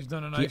coach. He's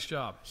done a nice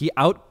job. He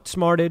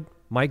outsmarted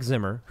Mike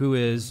Zimmer, who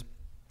is,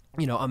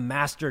 a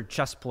master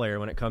chess player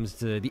when it comes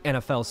to the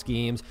NFL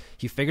schemes.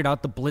 He figured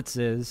out the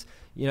blitzes,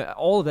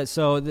 all of that.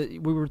 So we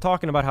were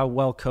talking about how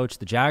well coached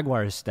the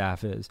Jaguars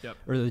staff is,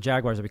 or the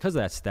Jaguars are because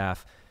of that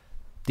staff.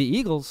 The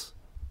Eagles,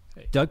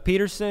 Doug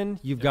Peterson,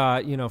 you've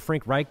got,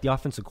 Frank Reich, the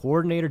offensive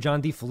coordinator,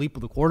 John DeFilippo,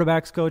 the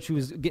quarterback's coach, who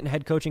was getting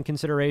head coaching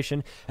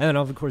consideration, and then,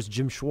 of course,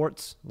 Jim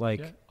Schwartz. They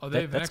have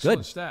an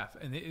excellent staff,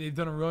 and they've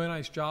done a really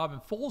nice job.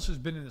 And Foles has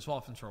been in this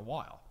offense for a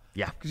while.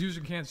 Yeah. Because he was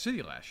in Kansas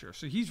City last year.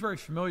 So he's very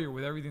familiar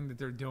with everything that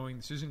they're doing.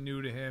 This isn't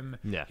new to him.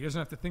 Yeah. He doesn't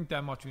have to think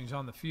that much when he's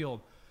on the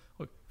field.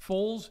 Look,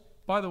 Foles,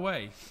 by the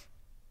way,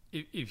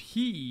 if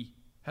he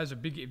has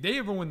if they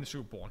ever win the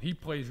Super Bowl and he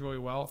plays really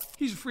well,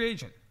 he's a free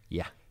agent.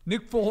 Yeah.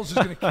 Nick Foles is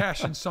going to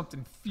cash in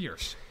something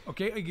fierce.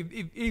 Okay? Like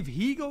if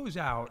he goes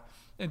out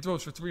and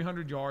throws for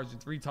 300 yards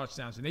and 3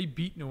 touchdowns and they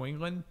beat New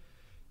England,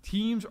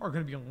 teams are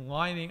going to be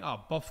lining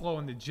up. Buffalo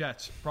and the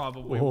Jets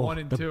probably 1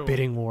 and 2. The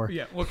bidding war.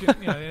 Yeah, look at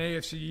the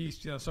AFC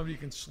East. Somebody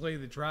can slay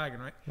the dragon,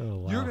 right? Oh,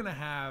 wow. You're going to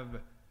have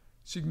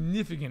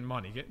significant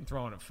money getting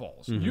thrown at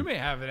Foles. Mm-hmm. You may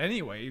have it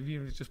anyway,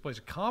 even if he just plays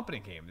a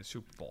competent game in the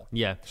Super Bowl.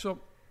 Yeah. So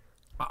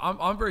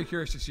I'm very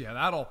curious to see how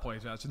that all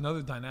plays out. It's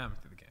another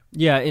dynamic to the game.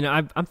 Yeah,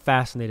 and I'm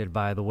fascinated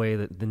by the way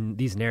that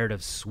these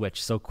narratives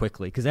switch so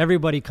quickly, because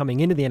everybody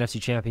coming into the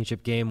NFC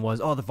Championship game was,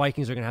 the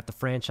Vikings are going to have to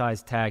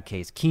franchise tag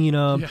Case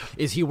Keenum. Yeah.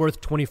 Is he worth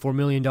 $24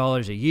 million a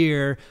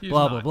year?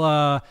 Blah, blah,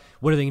 blah.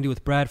 What are they going to do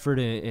with Bradford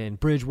and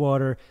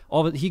Bridgewater?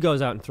 He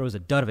goes out and throws a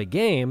dud of a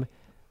game.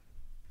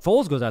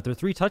 Foles goes out there,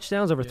 3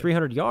 touchdowns over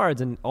 300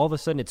 yards, and all of a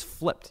sudden it's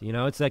flipped.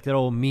 It's like that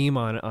old meme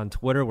on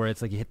Twitter where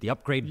it's like you hit the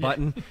upgrade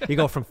button. You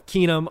go from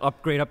Keenum,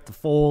 upgrade up to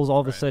Foles. All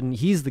of a sudden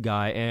he's the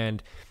guy,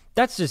 and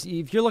that's just,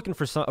 if you're looking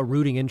for a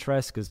rooting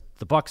interest, because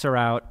the Bucs are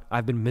out.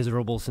 I've been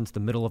miserable since the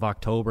middle of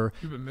October.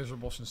 You've been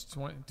miserable since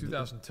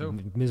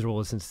 2002.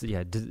 Miserable since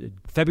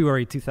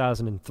February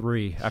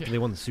 2003 after they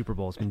won the Super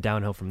Bowl. It's been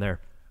downhill from there.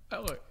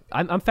 Look,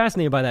 I'm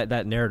fascinated by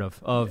that narrative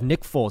of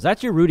Nick Foles.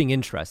 That's your rooting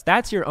interest.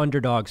 That's your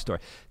underdog story.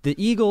 The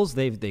Eagles,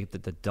 they've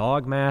the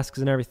dog masks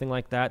and everything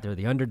like that. They're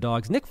the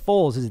underdogs. Nick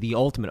Foles is the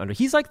ultimate underdog.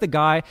 He's like the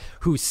guy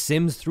who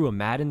sims through a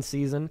Madden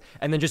season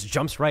and then just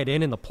jumps right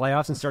in the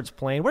playoffs and starts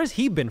playing. Where's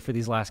he been for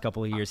these last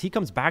couple of years? He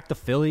comes back to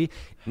Philly.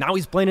 Now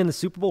he's playing in the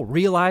Super Bowl,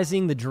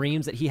 realizing the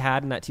dreams that he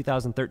had in that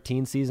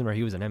 2013 season where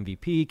he was an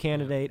MVP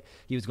candidate.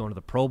 He was going to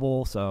the Pro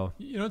Bowl. So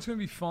it's going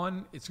to be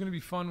fun. It's going to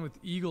be fun with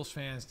Eagles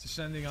fans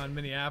descending on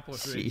Minneapolis.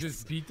 They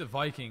just beat the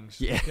Vikings.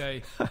 Yeah.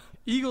 Okay,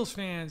 Eagles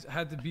fans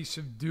had to be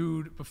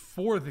subdued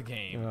before the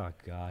game. Oh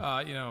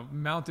God.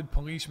 Mounted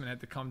policemen had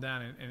to come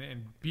down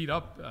and beat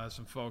up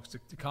some folks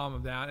to calm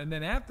them down. And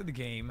then after the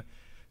game,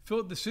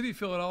 the city of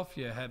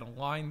Philadelphia had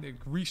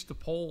greased the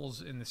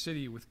poles in the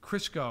city with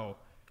Crisco.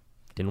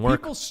 Didn't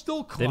work. People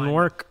still climb. Didn't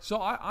work. So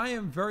I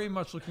am very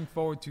much looking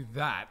forward to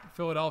that.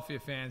 Philadelphia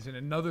fans in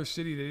another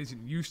city that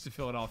isn't used to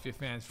Philadelphia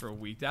fans for a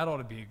week. That ought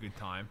to be a good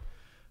time.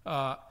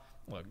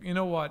 Look, you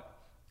know what?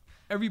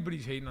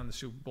 Everybody's hating on the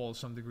Super Bowl to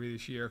some degree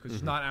this year because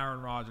it's not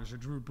Aaron Rodgers or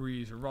Drew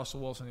Brees or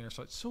Russell Wilson there.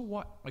 So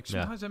what? Like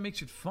sometimes that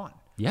makes it fun.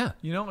 Yeah.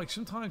 Like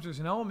sometimes there's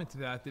an element to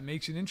that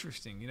makes it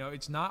interesting.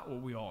 It's not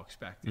what we all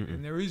expected.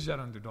 And there is that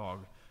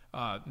underdog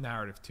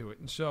narrative to it.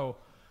 And so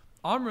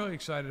I'm really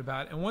excited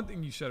about it. And one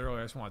thing you said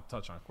earlier I just want to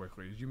touch on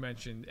quickly is you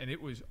mentioned, and it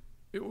was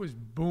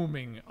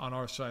booming on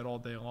our site all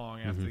day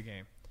long after the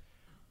game,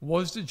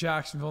 was the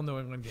Jacksonville-New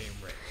England game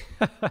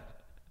rigged?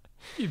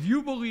 If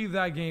you believe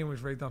that game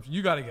was rigged,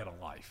 you got to get a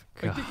life.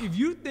 If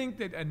you think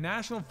that a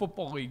National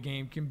Football League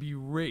game can be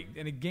rigged,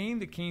 and a game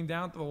that came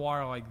down to the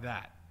wire like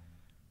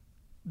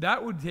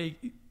that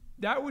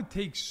would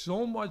take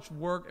so much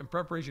work and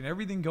preparation,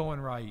 everything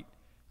going right.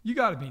 You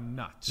got to be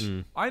nuts.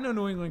 I know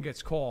New England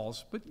gets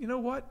calls, but you know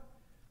what?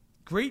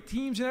 Great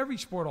teams in every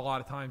sport a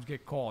lot of times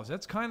get calls.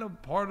 That's kind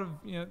of part of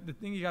the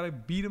thing. You got to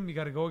beat them. You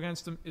got to go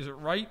against them. Is it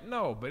right?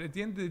 No. But at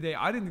the end of the day,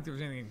 I didn't think there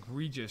was anything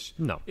egregious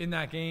in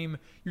that game.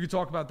 You could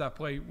talk about that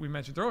play we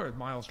mentioned earlier,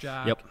 Miles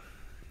Jack. Yep.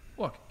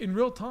 Look, in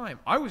real time,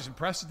 I was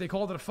impressed that they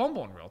called it a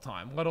fumble in real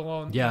time, let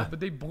alone but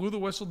they blew the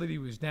whistle that he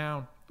was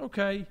down.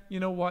 Okay, you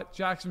know what?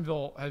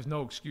 Jacksonville has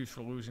no excuse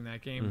for losing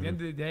that game. At the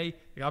end of the day,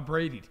 they got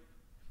Brady'd.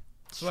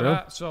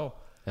 So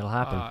it'll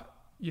happen.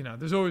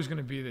 There's always going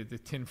to be the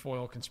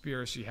tinfoil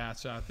conspiracy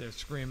hats out there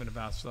screaming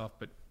about stuff,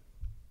 but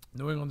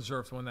New England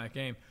deserves to win that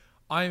game.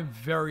 I am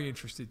very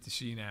interested to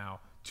see now.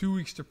 2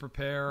 weeks to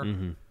prepare.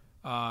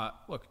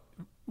 Look,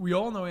 we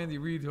all know Andy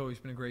Reid has always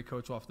been a great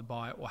coach off the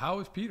bye. Well, how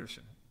is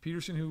Peterson?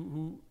 Peterson,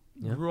 who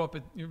grew up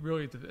at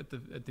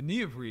the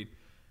knee of Reid.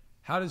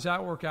 How does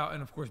that work out?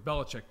 And, of course,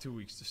 Belichick, 2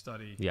 weeks to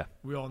study. Yeah.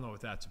 We all know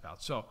what that's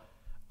about. So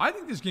I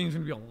think this game's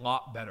going to be a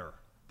lot better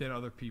than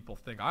other people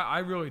think. I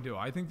really do.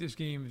 I think this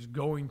game is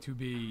going to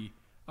be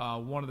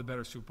one of the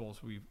better Super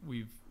Bowls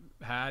we've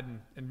had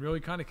and really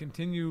kind of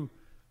continue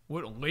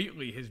what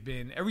lately has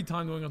been every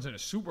time New England's in a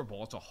Super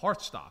Bowl, it's a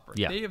heart stopper.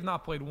 Yeah. They have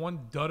not played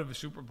one dud of a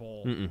Super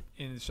Bowl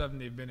in the 7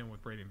 they've been in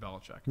with Brady and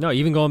Belichick. No,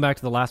 even going back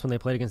to the last one they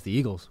played against the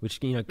Eagles, which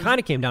kind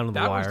of came down to the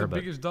wire. That was the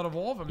biggest dud of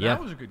all of them. Yeah,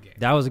 that was a good game.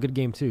 That was a good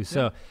game too.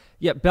 So,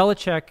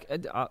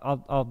 Belichick,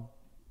 I'll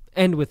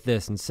end with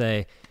this and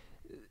say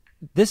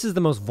this is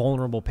the most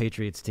vulnerable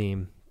Patriots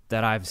team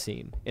that I've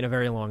seen in a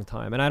very long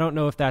time. And I don't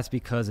know if that's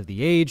because of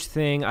the age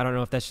thing. I don't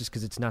know if that's just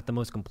because it's not the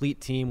most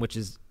complete team, which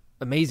is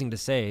amazing to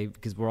say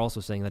because we're also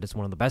saying that it's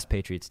one of the best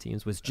Patriots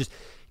teams. Was just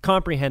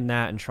comprehend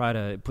that and try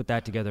to put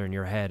that together in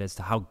your head as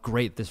to how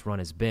great this run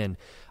has been.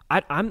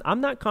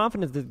 I'm not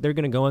confident that they're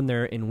going to go in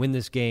there and win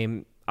this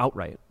game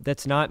outright.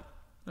 That's not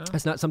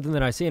something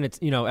that I see. And it's,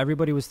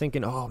 everybody was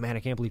thinking, oh man, I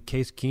can't believe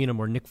Case Keenum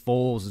or Nick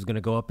Foles is going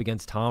to go up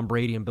against Tom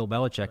Brady and Bill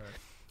Belichick.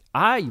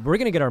 Right. We're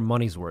going to get our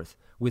money's worth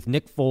with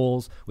Nick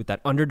Foles, with that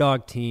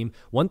underdog team.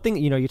 One thing,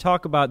 you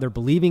talk about they're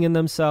believing in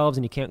themselves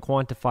and you can't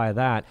quantify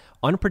that.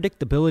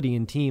 Unpredictability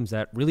in teams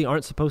that really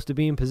aren't supposed to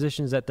be in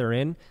positions that they're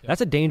in,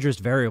 that's a dangerous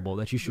variable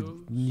that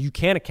you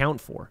can't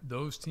account for.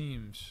 Those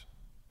teams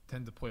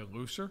tend to play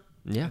looser.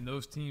 Yeah. And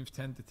those teams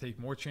tend to take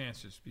more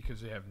chances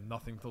because they have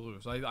nothing to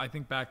lose. I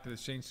think back to the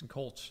Saints and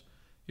Colts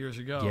years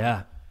ago.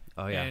 Yeah.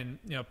 Oh, yeah. And,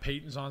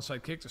 Peyton's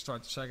onside kick to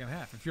start the second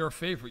half. If you're a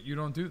favorite, you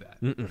don't do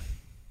that. Mm-mm.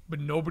 But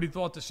nobody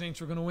thought the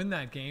Saints were going to win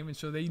that game, and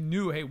so they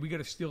knew, hey, we got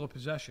to steal a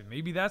possession.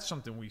 Maybe that's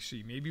something we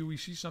see. Maybe we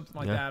see something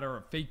like that or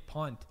a fake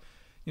punt.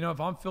 If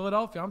I'm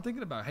Philadelphia, I'm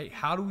thinking about, hey,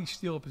 how do we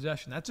steal a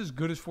possession? That's as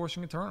good as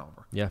forcing a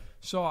turnover. Yeah.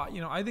 So,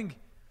 I think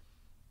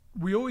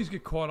we always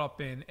get caught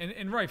up in,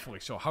 and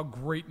rightfully so, how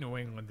great New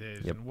England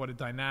is and what a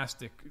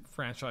dynastic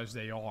franchise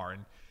they are.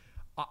 And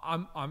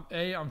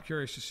I'm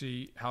curious to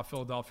see how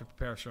Philadelphia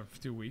prepares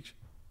for 2 weeks.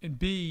 And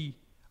B,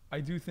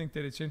 I do think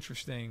that it's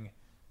interesting.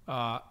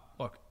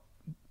 Look,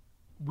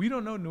 we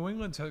don't know. New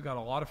England's got a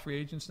lot of free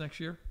agents next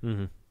year.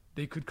 Mm-hmm.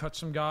 They could cut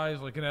some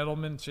guys like an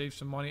Edelman, save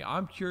some money.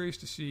 I'm curious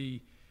to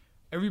see.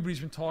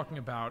 Everybody's been talking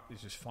about,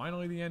 is this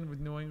finally the end with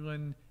New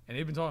England? And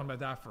they've been talking about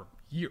that for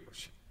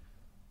years.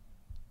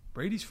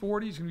 Brady's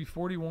 40. He's going to be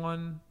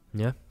 41.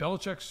 Yeah.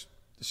 Belichick's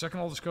the second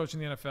oldest coach in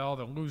the NFL.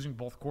 They're losing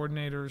both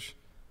coordinators.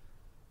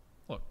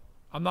 Look,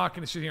 I'm not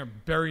going to sit here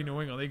and bury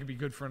New England. They could be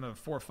good for another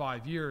 4 or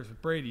 5 years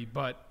with Brady,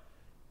 but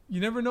you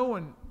never know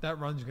when that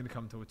run's going to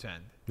come to its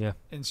end. Yeah.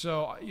 And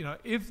so,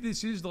 if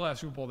this is the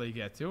last Super Bowl they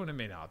get to, and it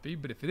may not be,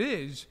 but if it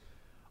is,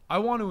 I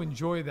want to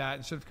enjoy that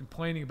instead of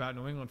complaining about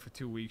New England for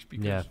 2 weeks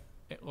because,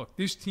 look,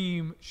 this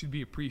team should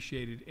be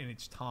appreciated in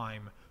its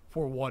time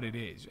for what it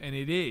is. And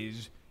it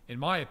is, in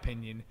my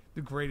opinion,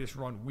 the greatest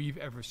run we've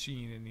ever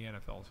seen in the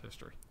NFL's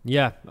history.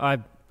 Yeah, I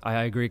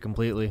agree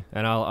completely.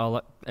 And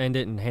I'll end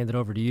it and hand it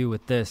over to you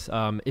with this.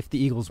 If the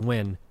Eagles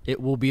win, it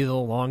will be the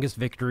longest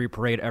victory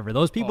parade ever.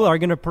 Those people are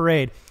going to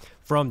parade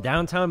from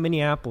downtown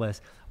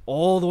Minneapolis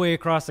all the way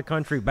across the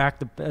country back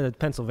to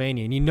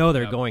Pennsylvania, and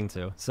they're going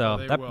to. So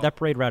that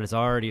parade route is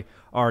already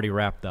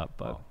wrapped up.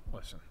 But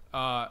listen,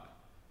 I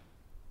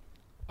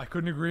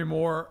couldn't agree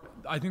more.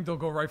 I think they'll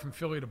go right from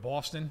Philly to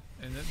Boston,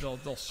 and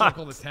they'll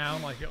circle the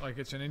town like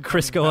it's an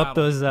incoming Crisco battle. up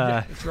those.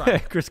 That's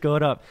right. Crisco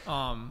it up.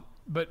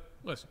 But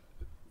listen.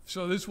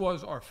 So this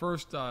was our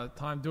first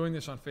time doing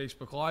this on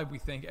Facebook Live. We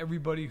thank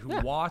everybody who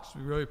watched.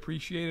 We really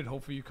appreciate it.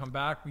 Hopefully you come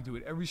back. We do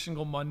it every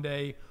single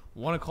Monday,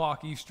 1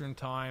 o'clock Eastern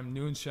time,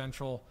 noon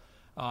Central.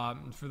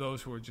 For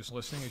those who are just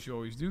listening, as you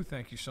always do,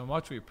 thank you so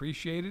much. We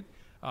appreciate it.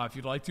 If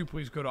you'd like to,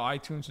 please go to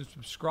iTunes and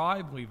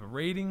subscribe. Leave a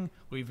rating.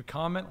 Leave a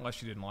comment.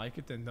 Unless you didn't like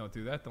it, then don't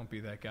do that. Don't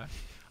be that guy.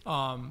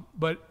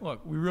 But,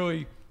 look,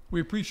 we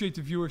appreciate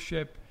the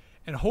viewership.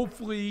 And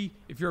hopefully,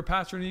 if you're a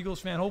Pats or an Eagles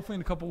fan, hopefully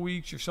in a couple of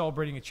weeks you're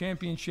celebrating a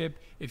championship.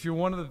 If you're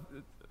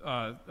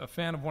a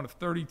fan of one of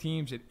 30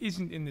 teams that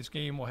isn't in this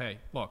game, well, hey,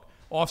 look,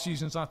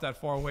 off-season's not that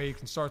far away. You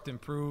can start to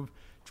improve.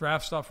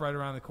 Draft stuff right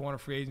around the corner.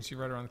 Free agency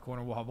right around the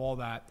corner. We'll have all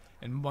that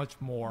and much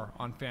more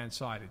on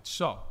Fansided.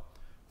 So,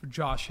 for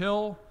Josh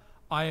Hill,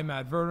 I am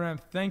Matt Verderam.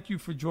 Thank you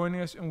for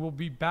joining us, and we'll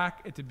be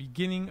back at the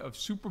beginning of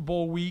Super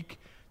Bowl week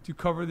to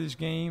cover this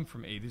game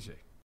from A to Z.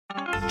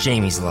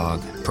 Jamie's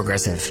Log.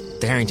 Progressive.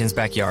 The Harrington's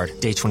Backyard.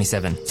 Day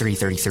 27.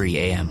 3:33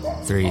 a.m.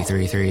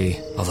 333.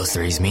 All those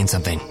threes mean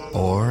something.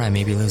 Or I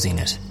may be losing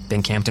it.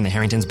 Been camped in the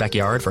Harrington's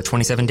Backyard for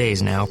 27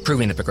 days now,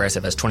 proving that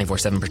Progressive has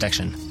 24/7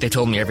 protection. They've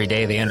told me every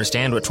day they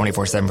understand what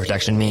 24/7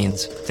 protection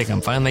means. Think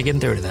I'm finally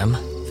getting through to them.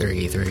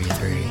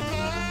 333.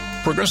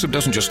 Progressive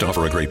doesn't just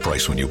offer a great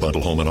price when you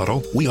bundle home and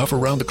auto. We offer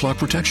round-the-clock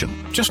protection.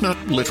 Just not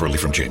literally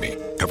from Jamie.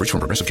 Coverage from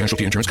Progressive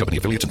Casualty Insurance Company,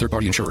 affiliates, and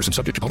third-party insurers and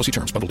subject to policy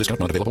terms. Bundle discount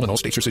not available in all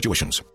states or situations.